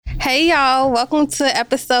Hey y'all, welcome to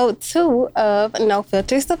episode 2 of No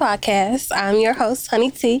Filters, the podcast. I'm your host,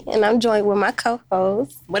 Honey T, and I'm joined with my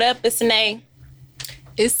co-host. What up, it's Nate.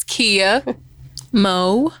 It's Kia.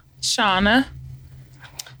 Mo. Shauna.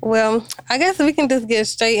 Well, I guess we can just get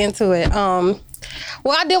straight into it.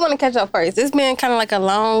 Well, I did want to catch up first. It's been kind of like a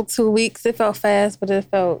long 2 weeks. It felt fast, but it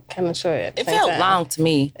felt kind of short at the It same felt time. long to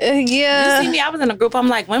me. Yeah. You see me, I was in a group. I'm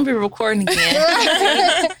like, when we recording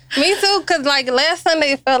again? Me too, because like last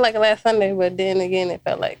Sunday, it felt like last Sunday, but then again, it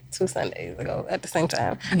felt like 2 Sundays ago at the same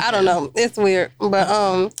time. I don't know. It's weird. But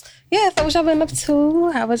yeah, so what y'all been up to?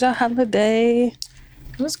 How was your holiday?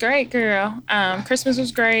 It was great, girl. Christmas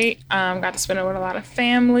was great. Got to spend it with a lot of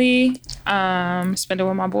family. Spend it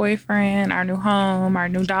with my boyfriend, our new home, our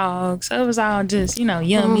new dog. So it was all just,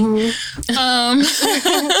 yummy.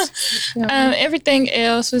 Everything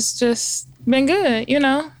else was just been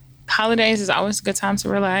good, Holidays is always a good time to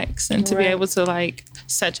relax and to be able to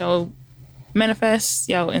set your manifest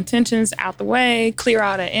your intentions out the way, clear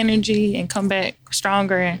all that energy, and come back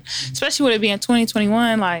stronger. And especially with it being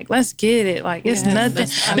 2021, let's get it. It's nothing.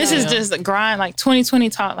 This is just a grind. 2020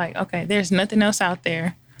 taught, okay, there's nothing else out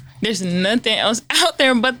there. There's nothing else out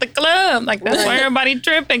there but the club. That's why everybody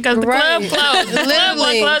tripping, because the club closed. The club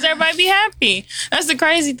closed, everybody be happy. That's the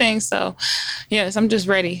crazy thing. So, yes, I'm just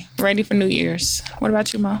ready for New Year's. What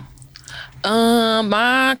about you, Mo?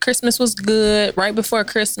 My Christmas was good. Right before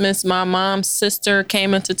Christmas, my mom's sister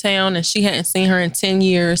came into town and she hadn't seen her in 10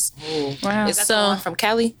 years. Ooh. Wow. Is that the one from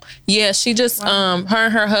Cali? Yeah, she just, her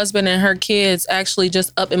and her husband and her kids actually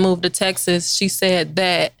just up and moved to Texas. She said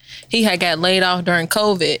that he had got laid off during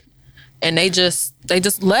COVID. And they just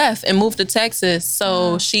left and moved to Texas.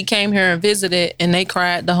 So she came here and visited, and they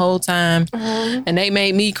cried the whole time. And they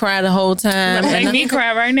made me cry the whole time. Make me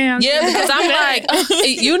cry right now. Yeah, because I'm like,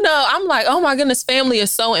 I'm like, oh my goodness, family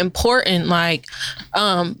is so important.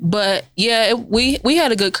 But yeah, we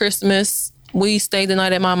had a good Christmas. We stayed the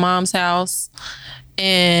night at my mom's house.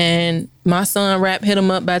 And my son rap hit him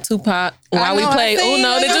up by Tupac while we played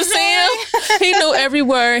Uno. Did you see him? He knew every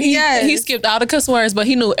word. He skipped all the cuss words, but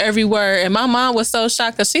he knew every word. And my mom was so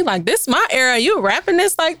shocked because she like, this my era. You rapping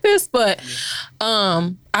this like this? But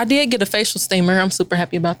I did get a facial steamer. I'm super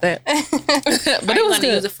happy about that. But it was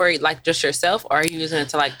good. Use it for just yourself, or are you using it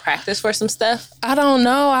to practice for some stuff? I don't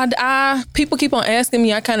know. I people keep on asking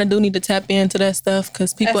me. I kind of do need to tap into that stuff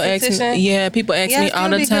because people ask me. Yeah, people ask me all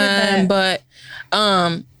the time. But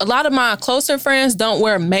a lot of my closer friends don't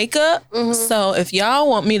wear makeup. So if y'all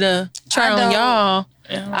want me to try on y'all,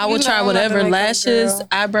 I will try whatever, lashes,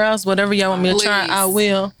 eyebrows, whatever y'all want me to try, I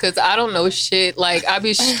will. Because I don't know shit. I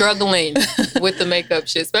be struggling with the makeup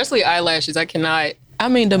shit, especially eyelashes. I cannot. I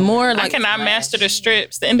mean, the more I cannot master the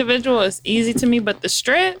strips. The individual is easy to me, but the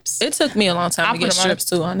strips, it took me a long time to get strips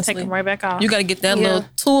too, honestly. Take them right back off. You got to get that little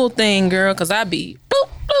tool thing, girl, because I be boop,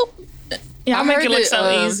 boop. Yeah, I make it look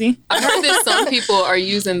so easy. I heard that some people are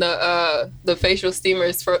using the facial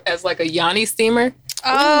steamers as a Yanni steamer.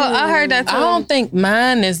 Oh, I heard that too. I don't think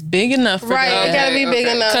mine is big enough for that. It gotta be big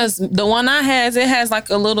enough. Because the one I has, it has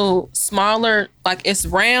a little smaller, it's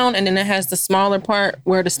round, and then it has the smaller part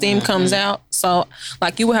where the steam comes out. So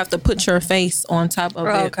you would have to put your face on top of it.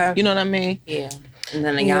 Okay. You know what I mean? Yeah. And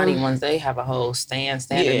then the Yanni ones, they have a whole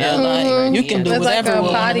standing Yeah, up. you can do It's whatever. a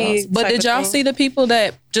potty But did y'all see the people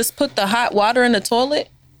that just put the hot water in the toilet?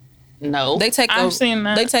 No. I've seen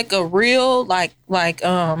that. They take a real I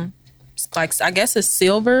guess a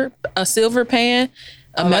silver pan,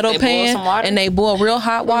 a metal pan, and they boil real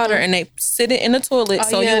hot water and they sit it in the toilet.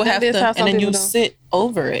 So you would have to, and then you sit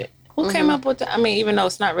over it. Who came up with that? I mean, even though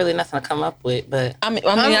it's not really nothing to come up with, but I mean,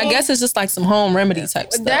 I guess it's just some home remedy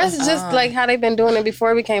type stuff. That's just how they've been doing it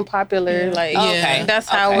before it became popular. Okay. That's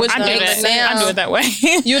how it's I do done. that. I do it that way.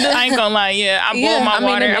 I ain't gonna lie. Yeah, I boil my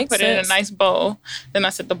water. I put it in a nice bowl. Then I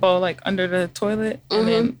set the bowl under the toilet, and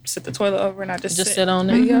then sit the toilet over, and I just sit on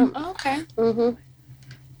it. okay.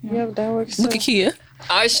 Yeah, that works. Look at Kia.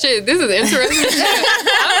 Oh shit, this is interesting.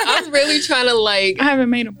 I'm really trying to I haven't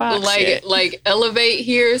made a box yet. elevate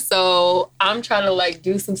here, so I'm trying to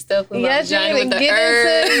do some stuff with my vagina with the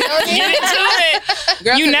herbs. Get into it.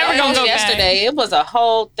 Girl, You never gonna go yesterday. It was a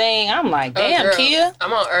whole thing. I'm like, damn, girl, Kia.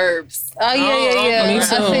 I'm on herbs. Oh yeah. Me I've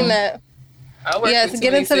too. seen that. Yes,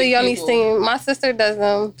 get into the Yoni steam. My sister does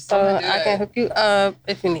them, so I can hook you up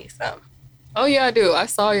if you need some. Oh yeah, I do. I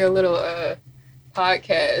saw your little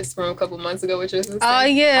podcast from a couple months ago with your sister. Oh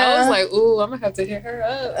yeah. I was like, ooh, I'm gonna have to hit her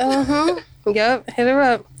up. Yep, hit her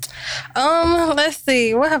up. Let's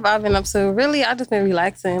see. What have I been up to? Really, I just been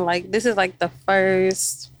relaxing. This is the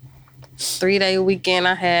first 3-day weekend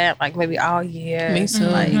I had like maybe all year. Me too.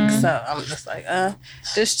 Like so, I'm just like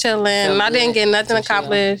just chilling. I didn't get nothing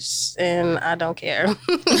accomplished, and I don't care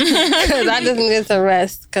because I just needed to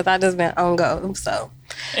rest because I just been on go. So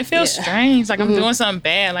it feels strange. Like I'm doing something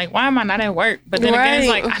bad. Like why am I not at work? But then again, it's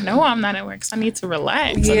like I know I'm not at work, so I need to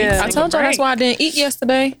relax. Yeah. I told y'all that's why I didn't eat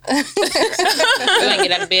yesterday. You didn't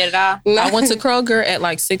get out of bed at all? I went to Kroger at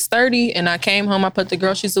like 6:30 and I came home, I put the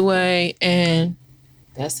groceries away, and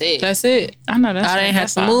That's it. that's it. I know that's I didn't have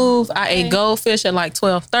that's to all. move. I ate goldfish at like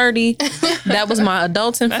 12:30. That was my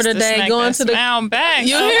adulting That's for the day. snack Going that to the smile back.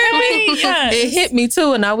 You hear me? Yes. It hit me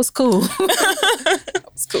too, and I was cool. I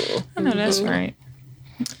was cool. I know that's right.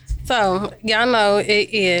 So y'all know it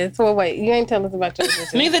is. Well, wait, you ain't tell us about your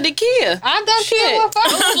vision. Neither did Kia. I don't care what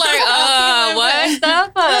fuck. Like, what?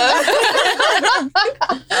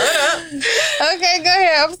 Okay, go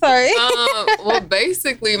ahead. I'm sorry. Well,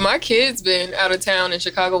 basically, my kid's been out of town in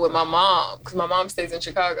Chicago with my mom because my mom stays in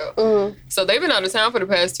Chicago. So they've been out of town for the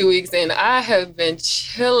past 2 weeks, and I have been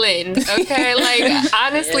chilling. Okay, like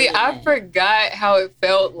honestly, I forgot how it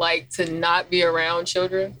felt like to not be around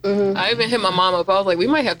children. I even hit my mom up. I was like, we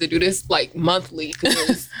might have to do this like monthly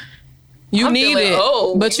because You I'm need feeling it,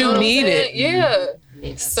 old, but you you know what I'm need saying? it. Yeah.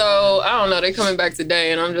 So I don't know. They coming back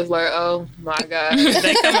today, and I'm just like, oh my god.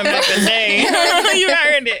 They coming back today. You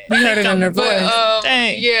heard it. You heard it in their voice. But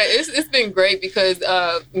Dang. yeah, it's been great because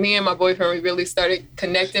me and my boyfriend, we really started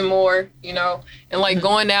connecting more, you know, and like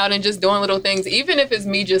going out and just doing little things, even if it's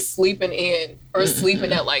me just sleeping in or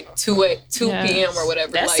sleeping at like 2 p.m. or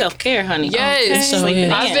whatever. That's like, self-care, honey. Yes, Okay.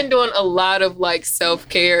 Sleeping I've in. been doing a lot of like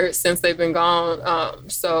self-care since they've been gone.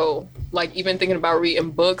 So like even thinking about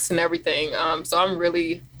reading books and everything. So I'm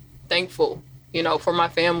really thankful, you know, for my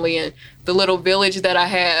family and the little village that I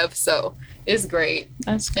have. So it's great.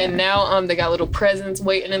 That's good. And now they got little presents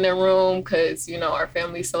waiting in their room because, you know, our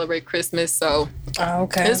family celebrate Christmas. So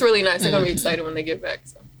Okay. it's really nice. They're going to be excited when they get back.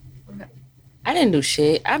 So. I didn't do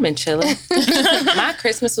shit. I've been chilling. My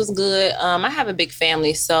Christmas was good. I have a big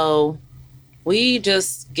family, so we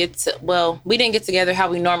just we didn't get together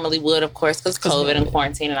how we normally would, of course, because COVID and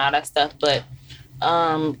quarantine and all that stuff. But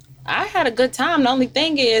I had a good time. The only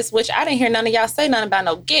thing is, which I didn't hear none of y'all say nothing about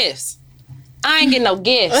no gifts. I ain't getting no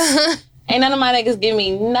gifts. Ain't none of my niggas give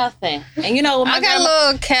me nothing. And you know what? I got a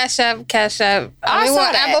little cash app. I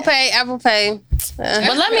saw that. Apple Pay.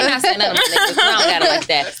 But let me not say none of my niggas. I don't got it like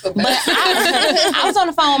that. But I was on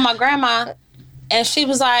the phone with my grandma, and she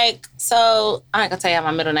was like, so, I ain't gonna tell you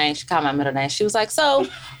my middle name. She called my middle name. She was like, so,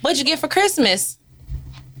 what'd you get for Christmas?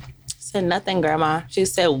 I said, nothing, Grandma. She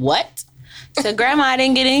said, what? I said, Grandma, I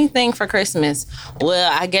didn't get anything for Christmas.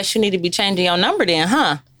 Well, I guess you need to be changing your number then,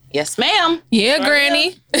 huh? Yes, ma'am. Yeah,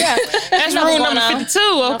 Granny. Yeah. That's rule number 52,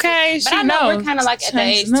 okay? But I know we're kind of like at the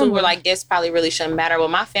age too where like gifts probably really shouldn't matter.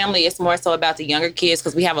 With my family, it's more so about the younger kids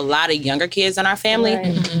because we have a lot of younger kids in our family.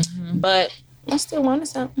 Right. But I still wanted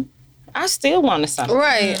something.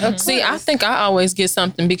 Right. See, I think I always get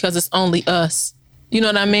something because it's only us. You know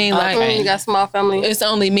what I mean? Like, you got small family. it's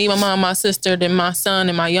only me, my mom, my sister, then my son,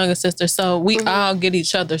 and my younger sister. So we all get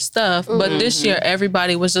each other stuff. But this year,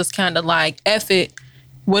 everybody was just kind of like, F it.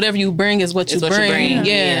 Whatever you bring is what you bring.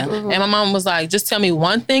 Yeah. And my mom was like, just tell me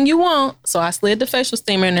one thing you want. So I slid the facial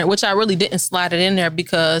steamer in there, which I really didn't slide it in there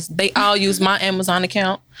because they all use my Amazon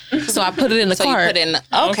account. So I put it in the cart. You put in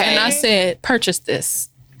okay. And I said, purchase this.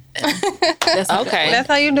 That's okay. That's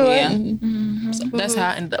how you do it. So that's how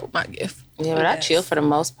I ended up with my gift. Yeah, but I chill for the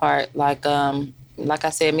most part. Like I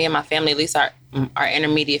said, me and my family, at least our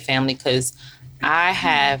intermediate family, because I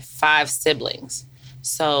have 5 siblings.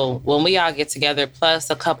 So when we all get together, plus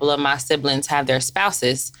a couple of my siblings have their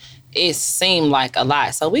spouses, it seemed like a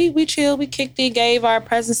lot. So we chilled, we kicked it, gave our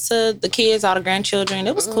presents to the kids, all the grandchildren.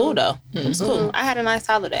 It was cool though. It was cool. I had a nice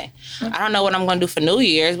holiday. I don't know what I'm going to do for New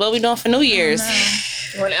Year's. What we doing for New Year's?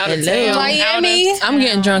 Going out of town. Miami. I'm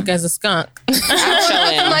getting drunk as a skunk.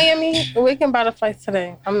 Miami. We can buy the flights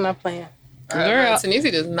today. I'm not playing. Girl,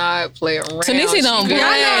 Tanisi does not play around. Tanisi don't play.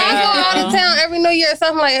 I go out of town every New Year, so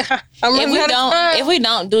I'm like, If we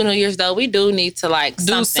don't do New Year's though, we do need to like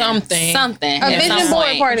do something. A vision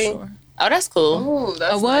board party. Oh, that's cool. Ooh,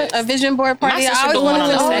 that's what? nice. A vision board party. My sister I always do one wanted on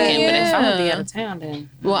to the do it. second, but if I'm gonna be Yeah. out of town, then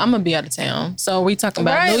Well, I'm going to be out of town. So we talking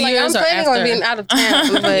about Right, New like Year's I'm or planning on being after? out of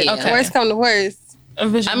town, but Okay. worst come to worst. A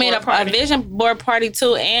vision I mean board a party. vision board party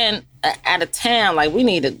too, and out of town. Like we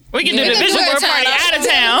need to. We can do the can vision do board it party out of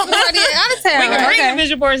town. Party out of town. We can bring Okay. the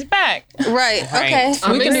vision boards back. Right. Okay.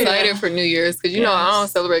 I'm We can do excited for New Year's because, you know, I don't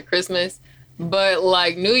celebrate Christmas, but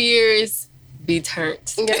like New Year's, be turned.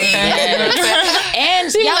 And y'all like, know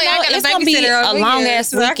I got a it's gonna be babysitter on a New long Year's, ass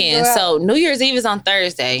so I can weekend. go out. So New Year's Eve is on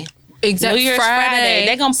Thursday. Exactly. New Year's Friday.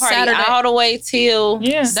 They're going to party Saturday. all the way till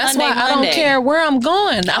That's Sunday, why I Monday. don't care where I'm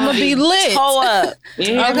going. I'm going to be lit. Toe up.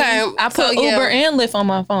 Okay. I put Uber and Lyft on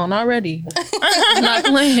my phone already. I'm not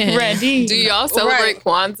playing. Ready. Do y'all celebrate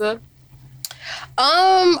Kwanzaa?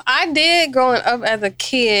 I did growing up as a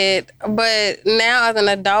kid, but now as an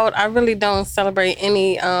adult, I really don't celebrate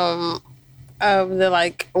any of the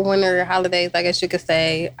like winter holidays, I guess you could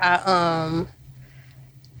say.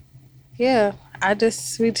 I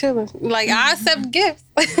just be chilling. Like I accept gifts.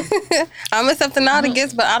 I'm accepting all the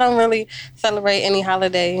gifts, but I don't really celebrate any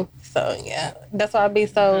holiday. So yeah, that's why I be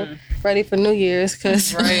so ready for New Year's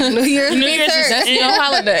because New Year's That's your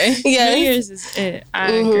holiday. Yes. New Year's is it.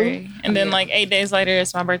 I agree. And then like 8 days later,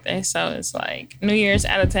 it's my birthday. So it's like New Year's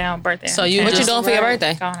out of town, birthday. So out of you- town. What you doing for your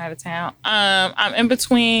birthday? Going out of town. I'm in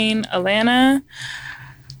between Atlanta.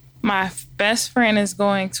 My best friend is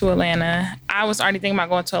going to Atlanta. I was already thinking about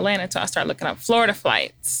going to Atlanta until I started looking up Florida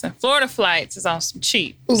flights. And Florida flights is on some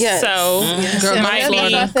cheap. Yes. So Girl, might that's what I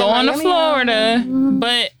be said, going to Miami. Florida,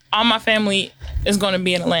 but all my family is going to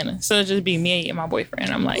be in Atlanta. So it'll just be me and my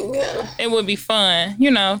boyfriend. I'm like, it would be fun,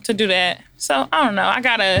 to do that. So I don't know. I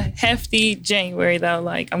got a hefty January though.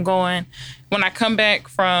 Like I'm going, when I come back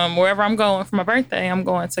from wherever I'm going for my birthday, I'm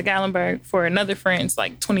going to Gatlinburg for another friend's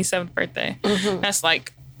like 27th birthday. That's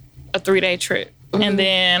like a 3-day trip. And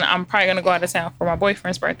then I'm probably going to go out of town for my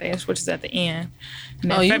boyfriend's birthday, which is at the end.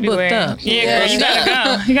 And then You February. booked up. Yeah, girl, you gotta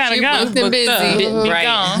go. You gotta go. booked and busy. Be Right.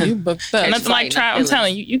 gone. You booked up. Nothing like travel. I'm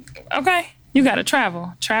telling you, okay. You gotta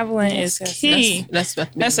travel. Traveling is key. That's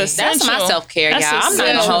That's essential. my self-care, y'all. That's I'm not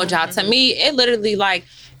going to essential. hold y'all. To me, it literally like,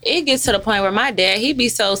 it gets to the point where my dad, he be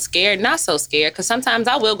so scared, not so scared, because sometimes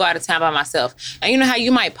I will go out of town by myself. And you know how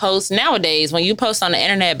you might post nowadays, when you post on the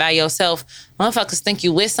internet by yourself, motherfuckers think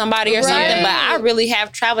you with somebody or something, but I really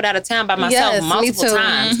have traveled out of town by myself Yes, me multiple too.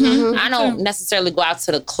 times. I don't necessarily go out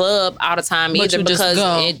to the club all the time But either you just because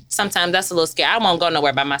go. sometimes that's a little scary. I won't go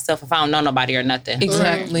nowhere by myself if I don't know nobody or nothing.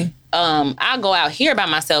 Exactly. I'll go out here by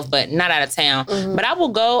myself, but not out of town. But I will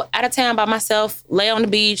go out of town by myself, lay on the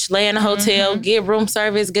beach, lay in a hotel, get room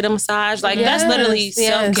service, get a massage. Like that's literally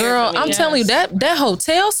self-care. Girl, for me. I'm telling you, that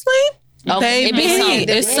hotel sleep, it be something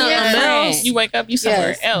it's something else. You wake up, you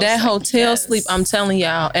somewhere else. That Like, hotel sleep, I'm telling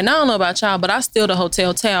y'all. And I don't know about y'all, but I steal the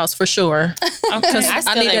hotel towels for sure. Okay. I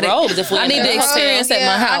still need need that- robes if we I in need the the hotel. experience at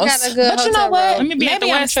my I house. got a good But you know hotel what? room. Let me be at the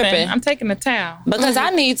Maybe I'm West End. tripping. I'm taking the towel. Because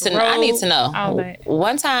I need to know. All that.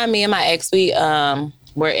 One time, me and my ex, we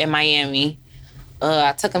were in Miami.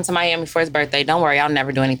 I took him to Miami for his birthday. Don't worry, I'll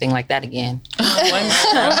never do anything like that again.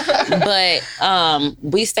 But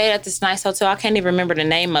we stayed at this nice hotel. I can't even remember the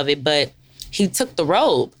name of it, but he took the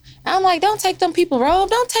robe. And I'm like, don't take them people robe.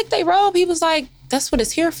 Don't take their robe. He was like, that's what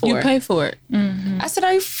it's here for. You pay for it. I said,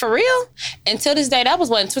 are you for real? Until this day, that was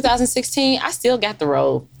what, in 2016, I still got the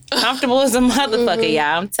robe. Comfortable as a motherfucker,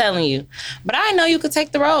 y'all. I'm telling you. But I didn't know you could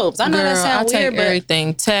take the robes. I know Girl, that I sounds take weird, but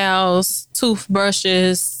everything. Towels,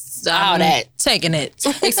 toothbrushes. All I'm that. Taking it.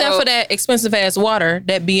 Except for that expensive ass water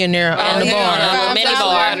that be in there in the bar. mini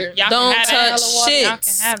bar. Y'all can Don't have touch that. shit. Y'all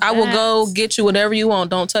can have I will that. go get you whatever you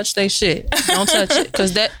want. Don't touch they shit. Don't touch it.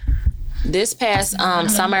 Because that... This past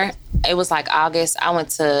summer, it was like August, I went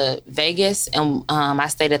to Vegas and I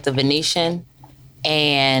stayed at the Venetian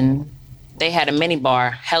and they had a mini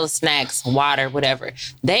bar, hella snacks, water, whatever.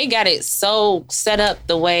 They got it so set up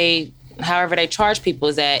the way, however they charge people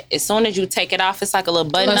is that as soon as you take it off, it's like a little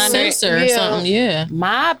button A under it. sensor or something, yeah.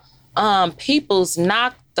 My peoples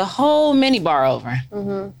knocked the whole mini bar over.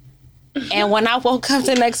 And when I woke up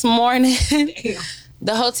the next morning,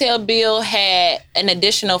 the hotel bill had an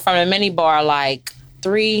additional from the mini bar like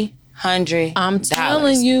 $300. I'm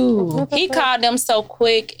telling you. He called them so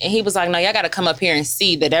quick and he was like, no, y'all got to come up here and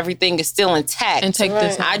see that everything is still intact. And take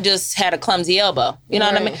this. I just had a clumsy elbow. You know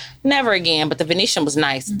what I mean? Never again. But the Venetian was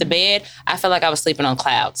nice. The bed, I felt like I was sleeping on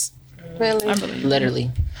clouds. Really?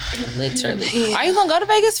 Literally. Are you going to go to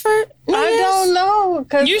Vegas for New I Year's? don't know.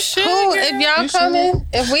 Cause You should, who, girl. if y'all coming,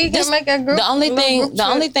 if we can make a group. The only little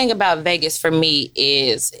group trip. thing about Vegas for me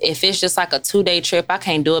is if it's just like a 2-day trip, I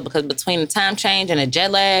can't do it because between the time change and the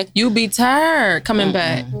jet lag. You be tired coming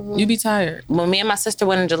back. You be tired. When me and my sister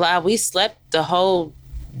went in July, we slept the whole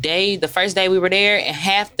day, the first day we were there, and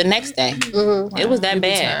half the next day. It was that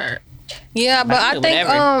bad. Tired. Yeah, but I do think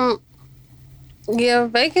whatever. yeah,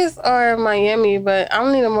 Vegas or Miami, but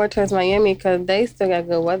I'm leaning more towards Miami because they still got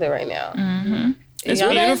good weather right now. It's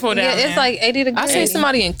Y'all know? beautiful down Yeah, there. it's like 80 degrees. I seen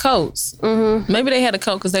somebody in coats. Maybe they had a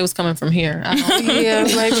coat because they was coming from here. I don't know. Yeah,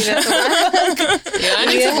 maybe that's what Yeah, I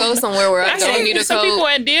need to go somewhere where I don't need a some people coat.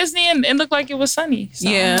 at Disney and it looked like it was sunny. So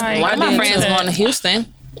Yeah. I'm like, One of my I'm friends into going to that.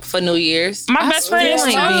 Houston. for New Year's. My best friend is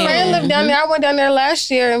too. My friend lived down there. I went down there last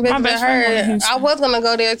year and visited best friend lived in her. Houston. I was gonna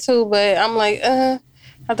go there too, but I'm like, I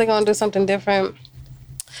think I'm gonna do something different.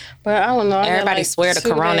 But I don't know. Everybody swear the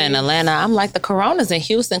corona in Atlanta. I'm like, the corona's in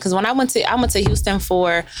Houston. Because when I went to Houston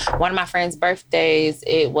for one of my friend's birthdays,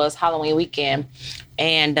 it was Halloween weekend.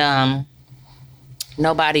 And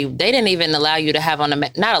they didn't even allow you to have on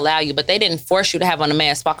not allow you, but they didn't force you to have on a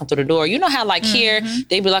mask walking through the door. You know how like here,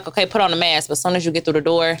 they be like, okay, put on a mask. But as soon as you get through the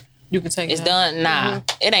door, You can take it's done. Nah,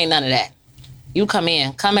 it ain't none of that. You come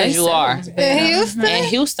as you are. In Houston? In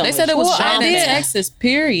Houston. They said it was bad in jumping. Texas,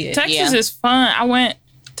 period. Texas is fun. I went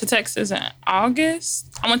to Texas in August.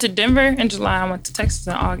 I went to Denver in July. I went to Texas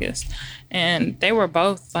in August. And they were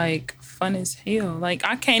both like fun as hell. Like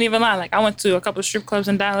I can't even lie. Like I went to a couple of strip clubs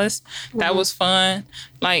in Dallas. That was fun.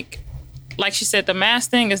 Like she said, the mask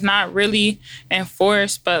thing is not really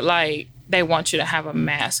enforced, but like they want you to have a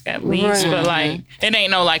mask at least. Right. But like it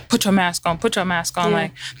ain't no like put your mask on. Yeah.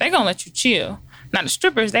 Like they gonna let you chill. Now the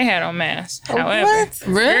strippers, they had on masks. However, What?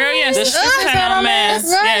 girl, yes, the strippers had on masks.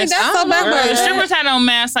 Right, Yes. that's so bad. The strippers had on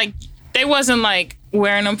masks. Like they wasn't like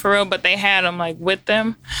wearing them for real, but they had them like with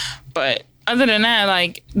them. But other than that,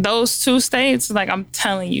 like those two states, like I'm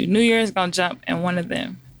telling you, New Year's gonna jump in one of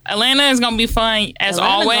them. Atlanta is gonna be fun as Atlanta's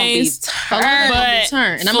always, but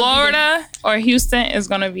Florida or Houston is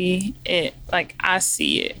gonna be it. Like I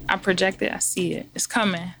see it, I project it, I see it. It's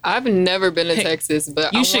coming. I've never been to Texas,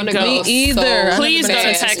 but You I should want to go. go. Me either. So Please go to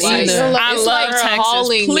bad. Texas. Like, I it's love like Texas.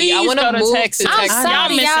 calling me. Please I want go to to move Texas. to I'm Texas. sorry. Y'all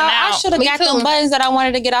missing I out. should have Me got too. them buttons that I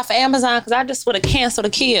wanted to get off of Amazon because I just would have canceled a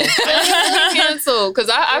kid. Cancel because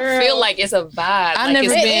I feel like it's a vibe. I've never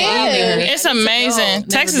been either. It's amazing.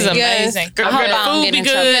 Texas is amazing. Girl, I hope the I don't food get be in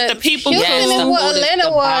good. trouble. The people Houston Yes, is the what food is Atlanta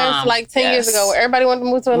the was bomb. like 10 years ago. Everybody wanted to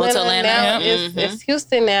move to Atlanta. Now Yep. it's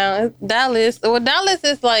Houston now. It's Dallas. Well, Dallas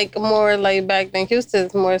is like more laid back than Houston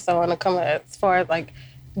is more so on the come as far as like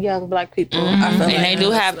young black people. I feel And like. they do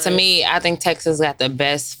have, to me, I think Texas got the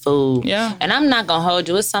best food. Yeah. And I'm not going to hold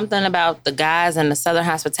you. It's something about the guys and the Southern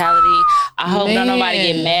hospitality. I hope don't nobody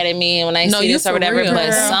get mad at me when they No, see you this or for whatever. real.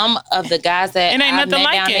 But Girl. some of the guys that It ain't I've nothing met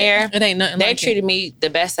like down it. there, It ain't nothing they like treated me the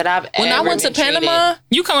best that I've When ever I went to been treated. Panama,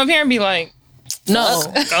 You come up here and be like, no.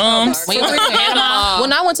 gums. When you went to Panama,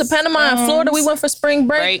 When I went to Panama and Florida, we went for spring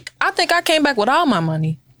break. I think I came back with all my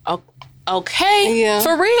money. okay. Yeah.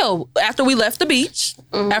 For real. After we left the beach,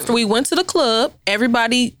 after we went to the club,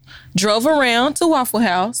 everybody drove around to Waffle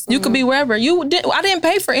House. You could be wherever. I didn't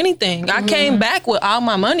pay for anything. I came back with all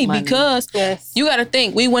my money. Because Yes. you got to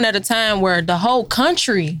think, we went at a time where the whole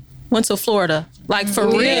country went to Florida. Like, for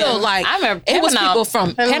real. Like, I remember it was Panama- people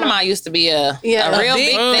from... Panama used to be a real big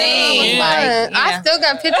big thing. thing. Yeah. Like, I yeah. still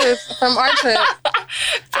got pictures from our trip.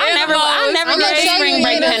 I never I'm did gonna show spring you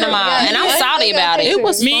break later. Panama, Yeah. and I'm I salty still got about it. pictures. It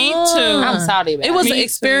was Me fun. too. I'm salty about It was it. an Me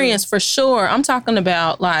experience for sure. I'm talking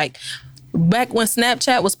about like back when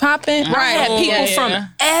Snapchat was popping. I had people Yeah. from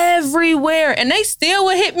everywhere, and they still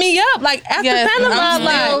would hit me up like after Panama. I'm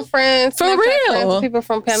still Like, friends. for Snapchat real. friends with people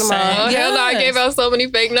from Panama. Same. Oh, hell no, I Yes. gave out so many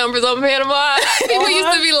fake numbers on Panama. People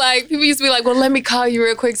used to be like, well, let me call you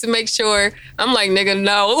real quick to make sure. I'm like, nigga,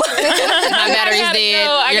 no. My battery's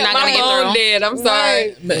dead. You're not gonna get my phone through. dead. I'm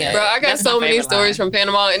sorry. Yeah. Bro, I got That's so my many favorite stories line. from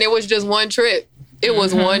Panama, and it was just one trip. It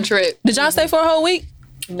was one trip. did y'all stay for a whole week?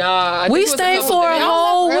 Nah. I We think it was a stayed couple for a days.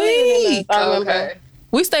 whole Earlier than week. that, I remember. Okay.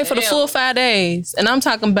 We stayed for the Damn. full 5 days, and I'm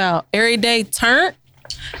talking about every day turned.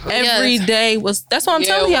 Every day was. That's what I'm Yeah,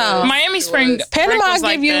 telling it y'all. was. Miami spring break Panama was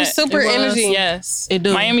like give you that. super It was, energy. Yes, It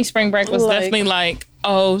do. Miami spring break was Like- definitely like,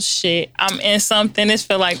 oh shit, I'm in something. This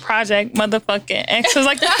feel like Project motherfucking X. Cause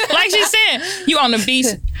like she said, you on the beach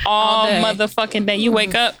all day. motherfucking day. You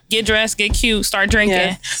wake up, get dressed, get cute, start drinking.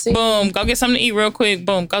 Yes. Boom, go get something to eat real quick.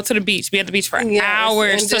 Boom, go to the beach. Be at the beach for Yes,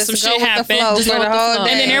 hours and till just some go shit with the happen. flow Just for go the with the whole flow.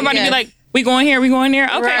 day. And then everybody Yes. be like, we going here, we going there.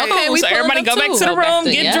 Okay, Right. cool. Okay, we so everybody pulling go up back too. to the Go back room,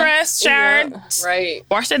 to- get yeah. dressed, showered, Right.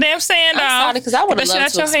 wash the damn sand I'm off. sorry because I would Get have that loved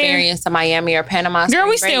shit to out your hair. experience the Miami or Panama. Girl,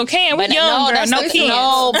 we spring still break. can. We But young, girl. that's No the- kids.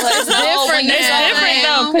 No, but it's different It's now. different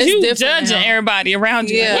though, because It's you different judging now. everybody around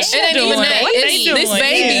you. Yeah. What It you ain't doing? even that. What they It's doing? this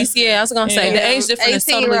babies. Yeah, I was gonna say the Yeah. age difference is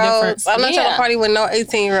totally different. 18-year-olds. I'm not trying Yeah. to party with no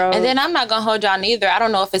 18-year-olds. And then I'm not gonna hold y'all neither. I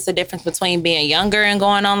don't know if it's a difference between being younger and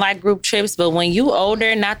going on like group trips, but when you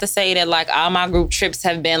older, not to say that like all my group trips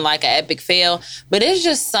have been like an epic fail, but it's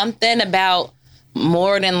just something about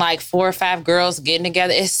more than like 4 or 5 girls getting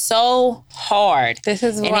together. It's so hard. This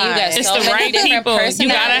is And then you why. got It's so the many right different people. You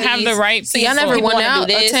gotta have the personalities. right See, I people. never People went wanna out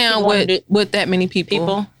do of this, town people wanna with that many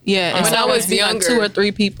people. Yeah, and When I was be like younger. 2 or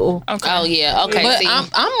 3 people. Okay. Oh yeah, okay. But see.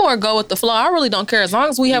 I'm more go with the flow. I really don't care as long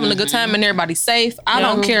as we having a good time and everybody's safe. I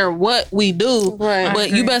don't care what we do. Right. But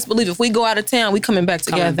you best believe if we go out of town, we coming back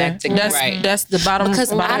together. back together. That's Right. that's the bottom.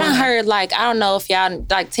 Because I done heard, like, I don't know if y'all,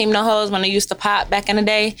 like, Team No Hoes, when they used to pop back in the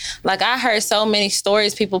day, like, I heard so many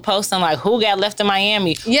stories, people posting, like, who got left in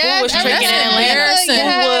Miami? Yeah, who was that's drinking in Atlanta? embarrassing.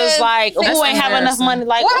 Who was, like, who ain't have enough money?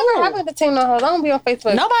 Like, What ooh. happened to Team No Hoes? I don't be on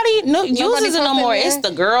Facebook. Nobody uses it no posting more. there? It's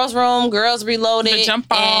the girls' room, girls reloaded, The jump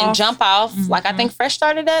and off. jump off. Like, I think Fresh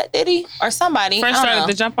started that, did he? Or somebody. Fresh I don't started know.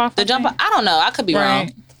 the jump off. The jump off. I don't know. I could be wrong.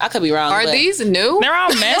 Right. I could be wrong. Are but these new? They're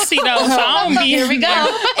all messy though, so I don't be. Here we go.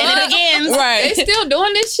 And it begins. They right. still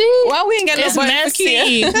doing this shit? Well, we ain't got It's no button for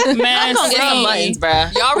Kia. messy. I'm gonna get some buttons,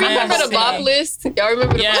 bruh. Y'all remember Yes. the Bop List? Y'all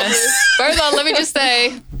remember the Bop Yes. List? First of all, let me just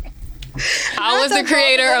say, I was the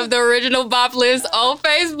creator of the original Bop List on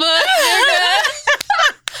Facebook.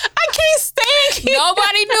 I can't stand Kia.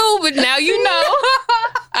 Nobody knew, but now you know.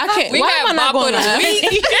 I can't. We Why had am I not Bop going of the to Week.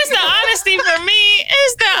 It's the honesty for me.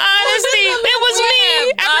 It's the honesty. It was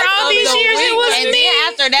me. After all these years, it was And me. then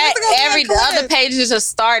after that, the other pages just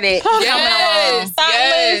started coming Yes, along.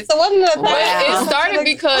 yes. So wasn't it? But it started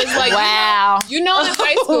because, like, Wow. you know, in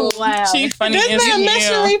high school, She funny This as been hell.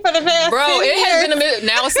 initially for the past bro, 10 it has years. been a minute.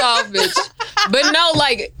 Now it's off, bitch. But no,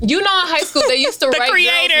 like, you know, in high school, they used to write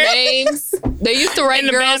creator. girls' names. They used to write In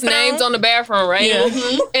the girls' bathroom? names on the bathroom, right? Yeah.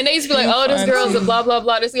 And they used to be like, oh, this girl's a blah, blah,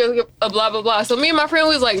 blah. This girl's a blah, blah, blah. So me and my friend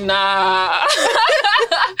was like, nah.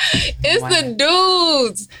 It's the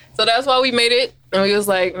dudes. So that's why we made it. And we was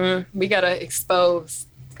like, we got to expose.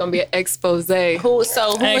 It's going to be an expose. Who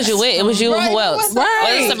was you with? It was you and who else?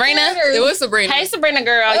 Right. Was it Sabrina? It was Sabrina. Hey, Sabrina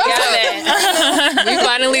girl. You got that. We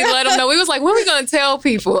finally let them know. We was like, when we going to tell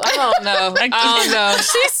people? I don't know. I don't know.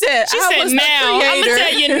 She said, She I said, was now. the I'm creator. going to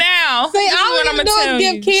tell you now. See, This is all what we I'ma gonna do tell is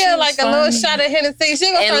give you. Kia She like a was little funny. shot of Hennessy. She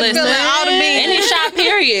gonna And start listen, spilling all the beans. any shot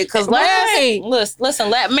period. Because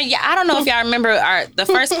listen, I don't know if y'all remember the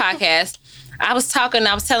first podcast. I was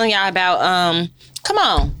telling y'all about, come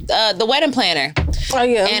on, the wedding planner. Oh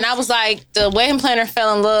yeah. And I was like, the wedding planner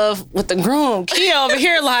fell in love with the groom. Kia over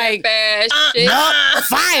here like, Bad shit.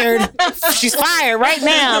 fired. She's fired right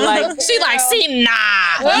now. Like, She like, see,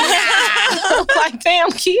 nah. like, damn,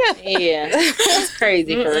 Kia. Yeah, it's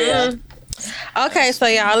crazy for real. Okay, so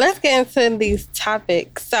y'all, let's get into these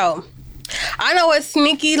topics. So, I know it's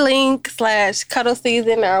sneaky link / cuddle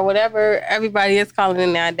season or whatever everybody is calling it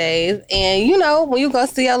nowadays. And you know, when you go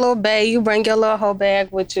see your little bae, you bring your little hoe bag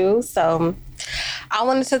with you. So, I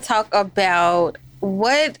wanted to talk about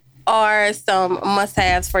what are some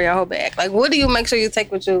must-haves for your hoe bag. Like, what do you make sure you take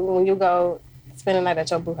with you when you go spend the night at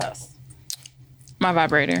your boo house? My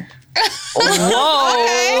vibrator.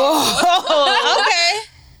 Whoa. Okay.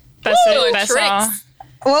 That's Doing it. That's tricks. all.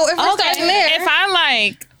 Well, if we're starting there, If I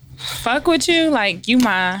like fuck with you, like you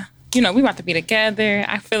my, we about to be together.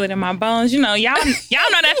 I feel it in my bones. Y'all know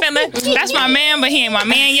that feeling. That's my man, but he ain't my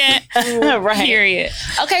man yet. Right. Period.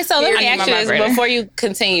 Okay, so let me I need ask my you this vibrator. before you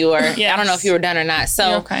continue, or I Yes. don't know if you were done or not.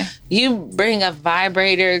 So Okay. you bring a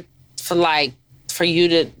vibrator for you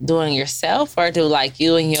to do it yourself, or do like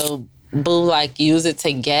you and your boo like use it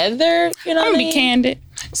together? You know I'm what I gonna mean? be candid.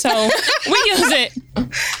 So we use it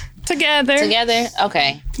together. Together?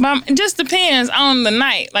 Okay. But it just depends on the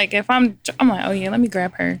night. Like if I'm like, oh yeah, let me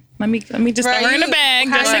grab her. Let me just Right, throw her in the you- bag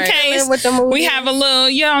how just you in feeling case with the movie? we have a little.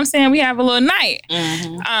 You know what I'm saying? We have a little night.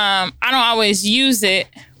 Mm-hmm. I don't always use it,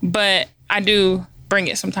 but I do bring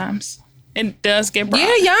it sometimes. It does get brought.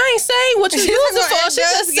 Yeah, y'all ain't say what you use it for. It She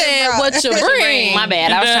does just get said brought. what you bring. My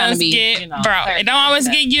bad. I was trying to be, Get, bro, it don't always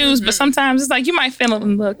get used, but sometimes it's like you might feel a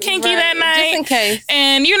little kinky that Right, just in night, case.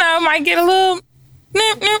 and might get a little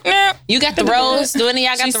nip, nip, nip. You got the rose? Do any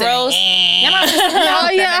of y'all got She the said, rose? Oh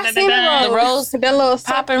yeah, I've seen the rose. The rose that little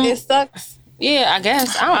popping. It sucks. Yeah, I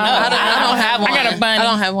guess. I don't know. I don't have one. I got a bunny. I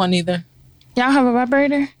don't have one either. Y'all have a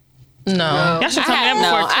vibrator? No. Y'all should I tell me that have,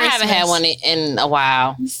 before no, I haven't had one in a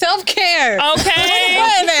while. Self-care. Okay.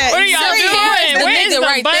 What What are y'all doing? The Where is nigga the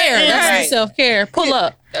right button? there. That's Right. the self-care. Pull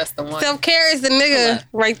up. That's the one. Self-care is the nigga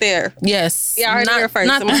right there. Yes. Yeah, I heard it here first.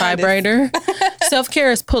 Not the I'm behind this. vibrator.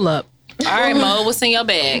 Self-care is pull up. All right, Mo, what's in your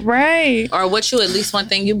bag? Right. Or what you, at least one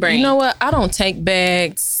thing you bring? You know what? I don't take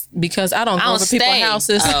bags because I don't I go don't over stay. people's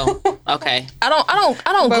houses. Oh, okay. I don't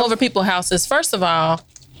go over people's houses. First of all,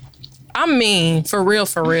 I'm mean for real,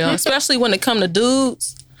 especially when it come to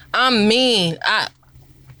dudes. I'm mean.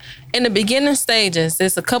 In the beginning stages,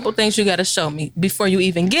 there's a couple things you got to show me before you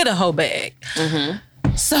even get a hoe bag.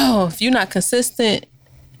 Mm-hmm. So if you're not consistent,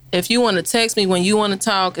 if you want to text me when you want to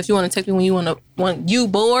talk, if you want to text me when you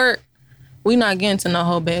bored, We not getting to no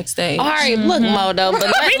Hoe Bag stage. All right, look, Mo, though. But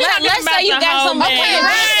let's say you got some Okay,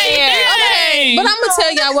 Okay, but I'm gonna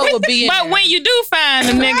tell y'all what would be in But there. when you do find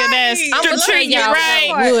a nigga that's I'ma tell treating you y'all right,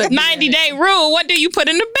 what would be 90-day rule, what do you put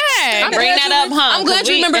in the bag? Bring that up, huh? I'm glad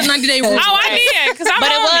you remember the 90-day rule. Oh, I did, because I'm But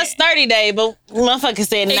it on was 30 days, but motherfucker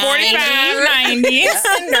said 90.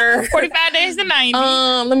 45 days to 90.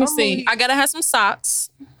 Let me see. I gotta have some socks.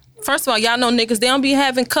 First of all, y'all know niggas, they don't be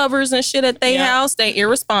having covers and shit at their house. They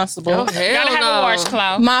irresponsible. Oh, hell Gotta have a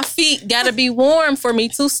washcloth. My feet gotta be warm for me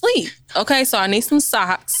to sleep. Okay, so I need some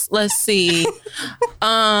socks. Let's see.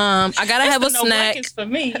 I gotta have a No snack. blankets for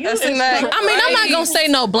me. A snack. I mean, I'm not gonna say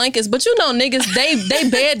no blankets, but you know, niggas, they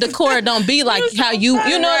bed decor don't be like how you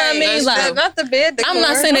know what I mean? Like, Not the bed decor. I'm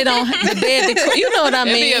not saying they don't the bed decor. You know what I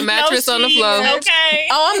It'd be a mean? mattress on the sheets, floor. Okay.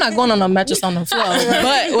 Oh, I'm not going on no mattress on the floor.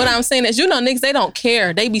 But what I'm saying is, you know, niggas, they don't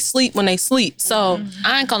care. They be sleep when they sleep. So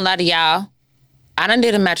I ain't gonna lie to y'all. I done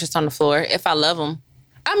did a mattress on the floor if I love them.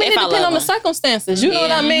 I mean, If it I depends love on the them. circumstances. You know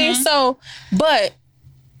what I mean? So, but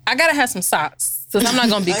I gotta have some socks because I'm not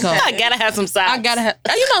gonna be cold. I gotta have some socks. I gotta have.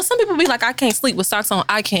 You know, some people be like, I can't sleep with socks on.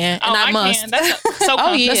 I can, and I must. That's so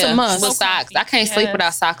Oh yeah, That's a must. with socks. I can't sleep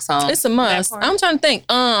without socks on. It's a must. part. I'm trying to think.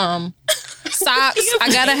 Socks.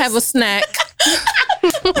 I gotta have a snack.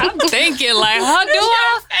 I'm thinking, like, how do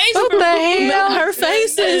I? What the hell? Her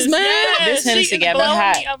faces, man. This Hennessy got me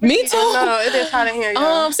hot. Me too. No, it is hot in here,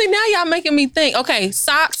 y'all. See, now y'all making me think. Okay,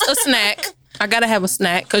 socks, a snack. I gotta have a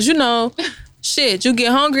snack because you know, shit, you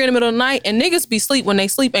get hungry in the middle of the night and niggas be sleep when they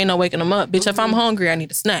sleep. Ain't no waking them up, bitch. If I'm hungry, I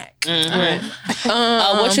need a snack.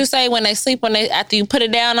 What you say when they sleep? When they after you put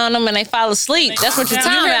it down on them and they fall asleep? That's what you're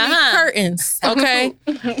talking about, huh? Curtains, okay.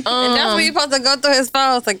 And that's when you're supposed to go through his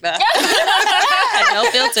phones like that. No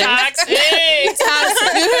filter.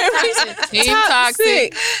 Team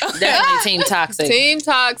toxic. Definitely team toxic. Team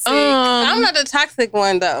toxic. I'm not the toxic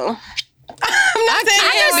one, though. I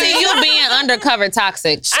can see you being undercover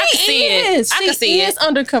toxic. I can see it. I can see It's it.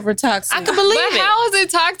 undercover toxic. I can believe But it. how is it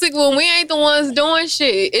toxic when we ain't the ones doing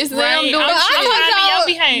shit? It's them doing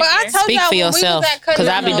shit. But I told Speak y'all for when yourself, we was at because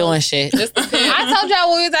I be Condado- doing shit. I told y'all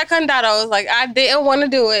when we was at Condado, like I didn't want to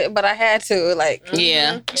do it, but I had to. Like,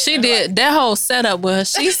 Yeah. She did that whole setup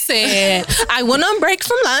was. She said, "I went on break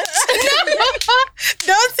from lunch."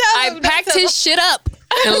 don't tell I him. packed his shit up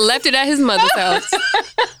and left it at his mother's house.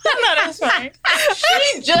 No, that's fine.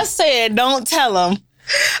 She just said, "Don't tell them."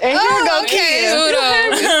 And here go Kim. Cool, though.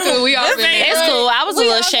 It's cool. We all been there. It's cool. I was a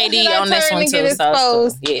little shady on this one too. So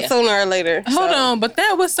it's cool. Yeah. sooner or later. Hold on, but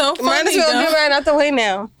that was so Might funny. as well though. get right out the way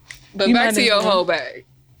now. But You back might to your have whole bag.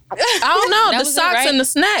 I don't know. That The was it, socks right? and the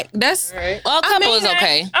snack. That's. Right. Well, a couple is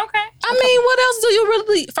okay. Okay. I mean, what else do you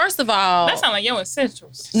really? First of all, That sounds like your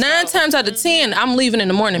essentials. 9 times out of 10, I'm leaving in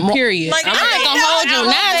the morning. Period. Like, I ain't gonna hold you.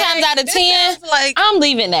 9 times out of 10, like I'm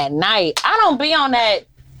leaving at night. I don't be on that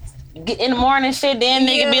in the morning shit. Then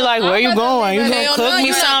nigga be like, "Where you going? You gonna Hell cook no, me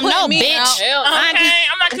you not something?" No, putting me bitch. out. Hell, Okay,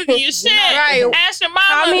 I'm not cooking you shit. Right. Ask your mama.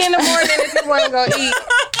 call me in the morning if you want to go eat.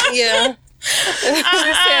 Yeah.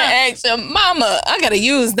 Ask your mama. I gotta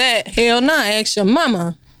use that. Hell nah, ask your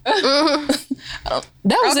mama.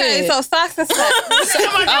 That was Okay, it. so socks and snacks.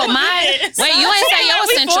 Oh my! Wait, you ain't say your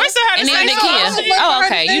We essential. forcing her to And say then no. Nikia. Oh,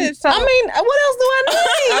 okay. You So, I mean, what else do I need?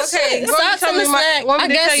 Okay, Shit. you want me to Socks tell and me the my- snack. want me I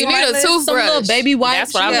to guess tell you you my need a list? toothbrush. some little baby wipes.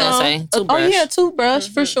 That's what I was you gonna know. say. Oh Toothbrush. yeah, toothbrush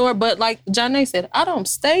for sure. But like Janae said, I don't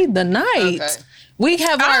stay the night. Okay. We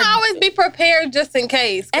have I our. always be prepared just in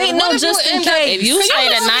case. 'Cause Ain't no what if you just in end up- case. If you stay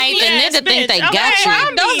the night, the yes, nigga think they bitch. got Okay, you.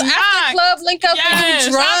 I'm Those being after knocked. club link up Yes, when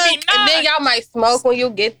you I'll drunk, be and then knocked. y'all might smoke when you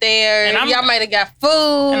get there. And I'm- y'all might have got food.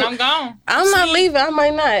 And I'm gone. I'm not leaving. I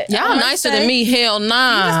might not. Y'all I'm nicer stay. than me. Hell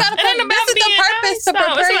nah. You just gotta It ain't this about is the being purpose nice, to though. It's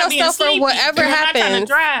prepare about being yourself for sleepy. whatever You're not trying to happens.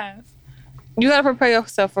 drive. You gotta prepare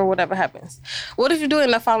yourself for whatever happens. What if you do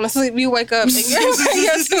end up falling asleep? You wake up and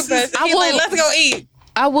you're stupid. I You're like, will- let's go eat.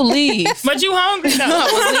 I will leave. But you hungry though.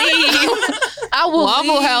 I will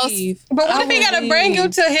Waffle House. leave. But what I if he will gotta bring you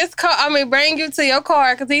leave. to his car? I mean, bring you to your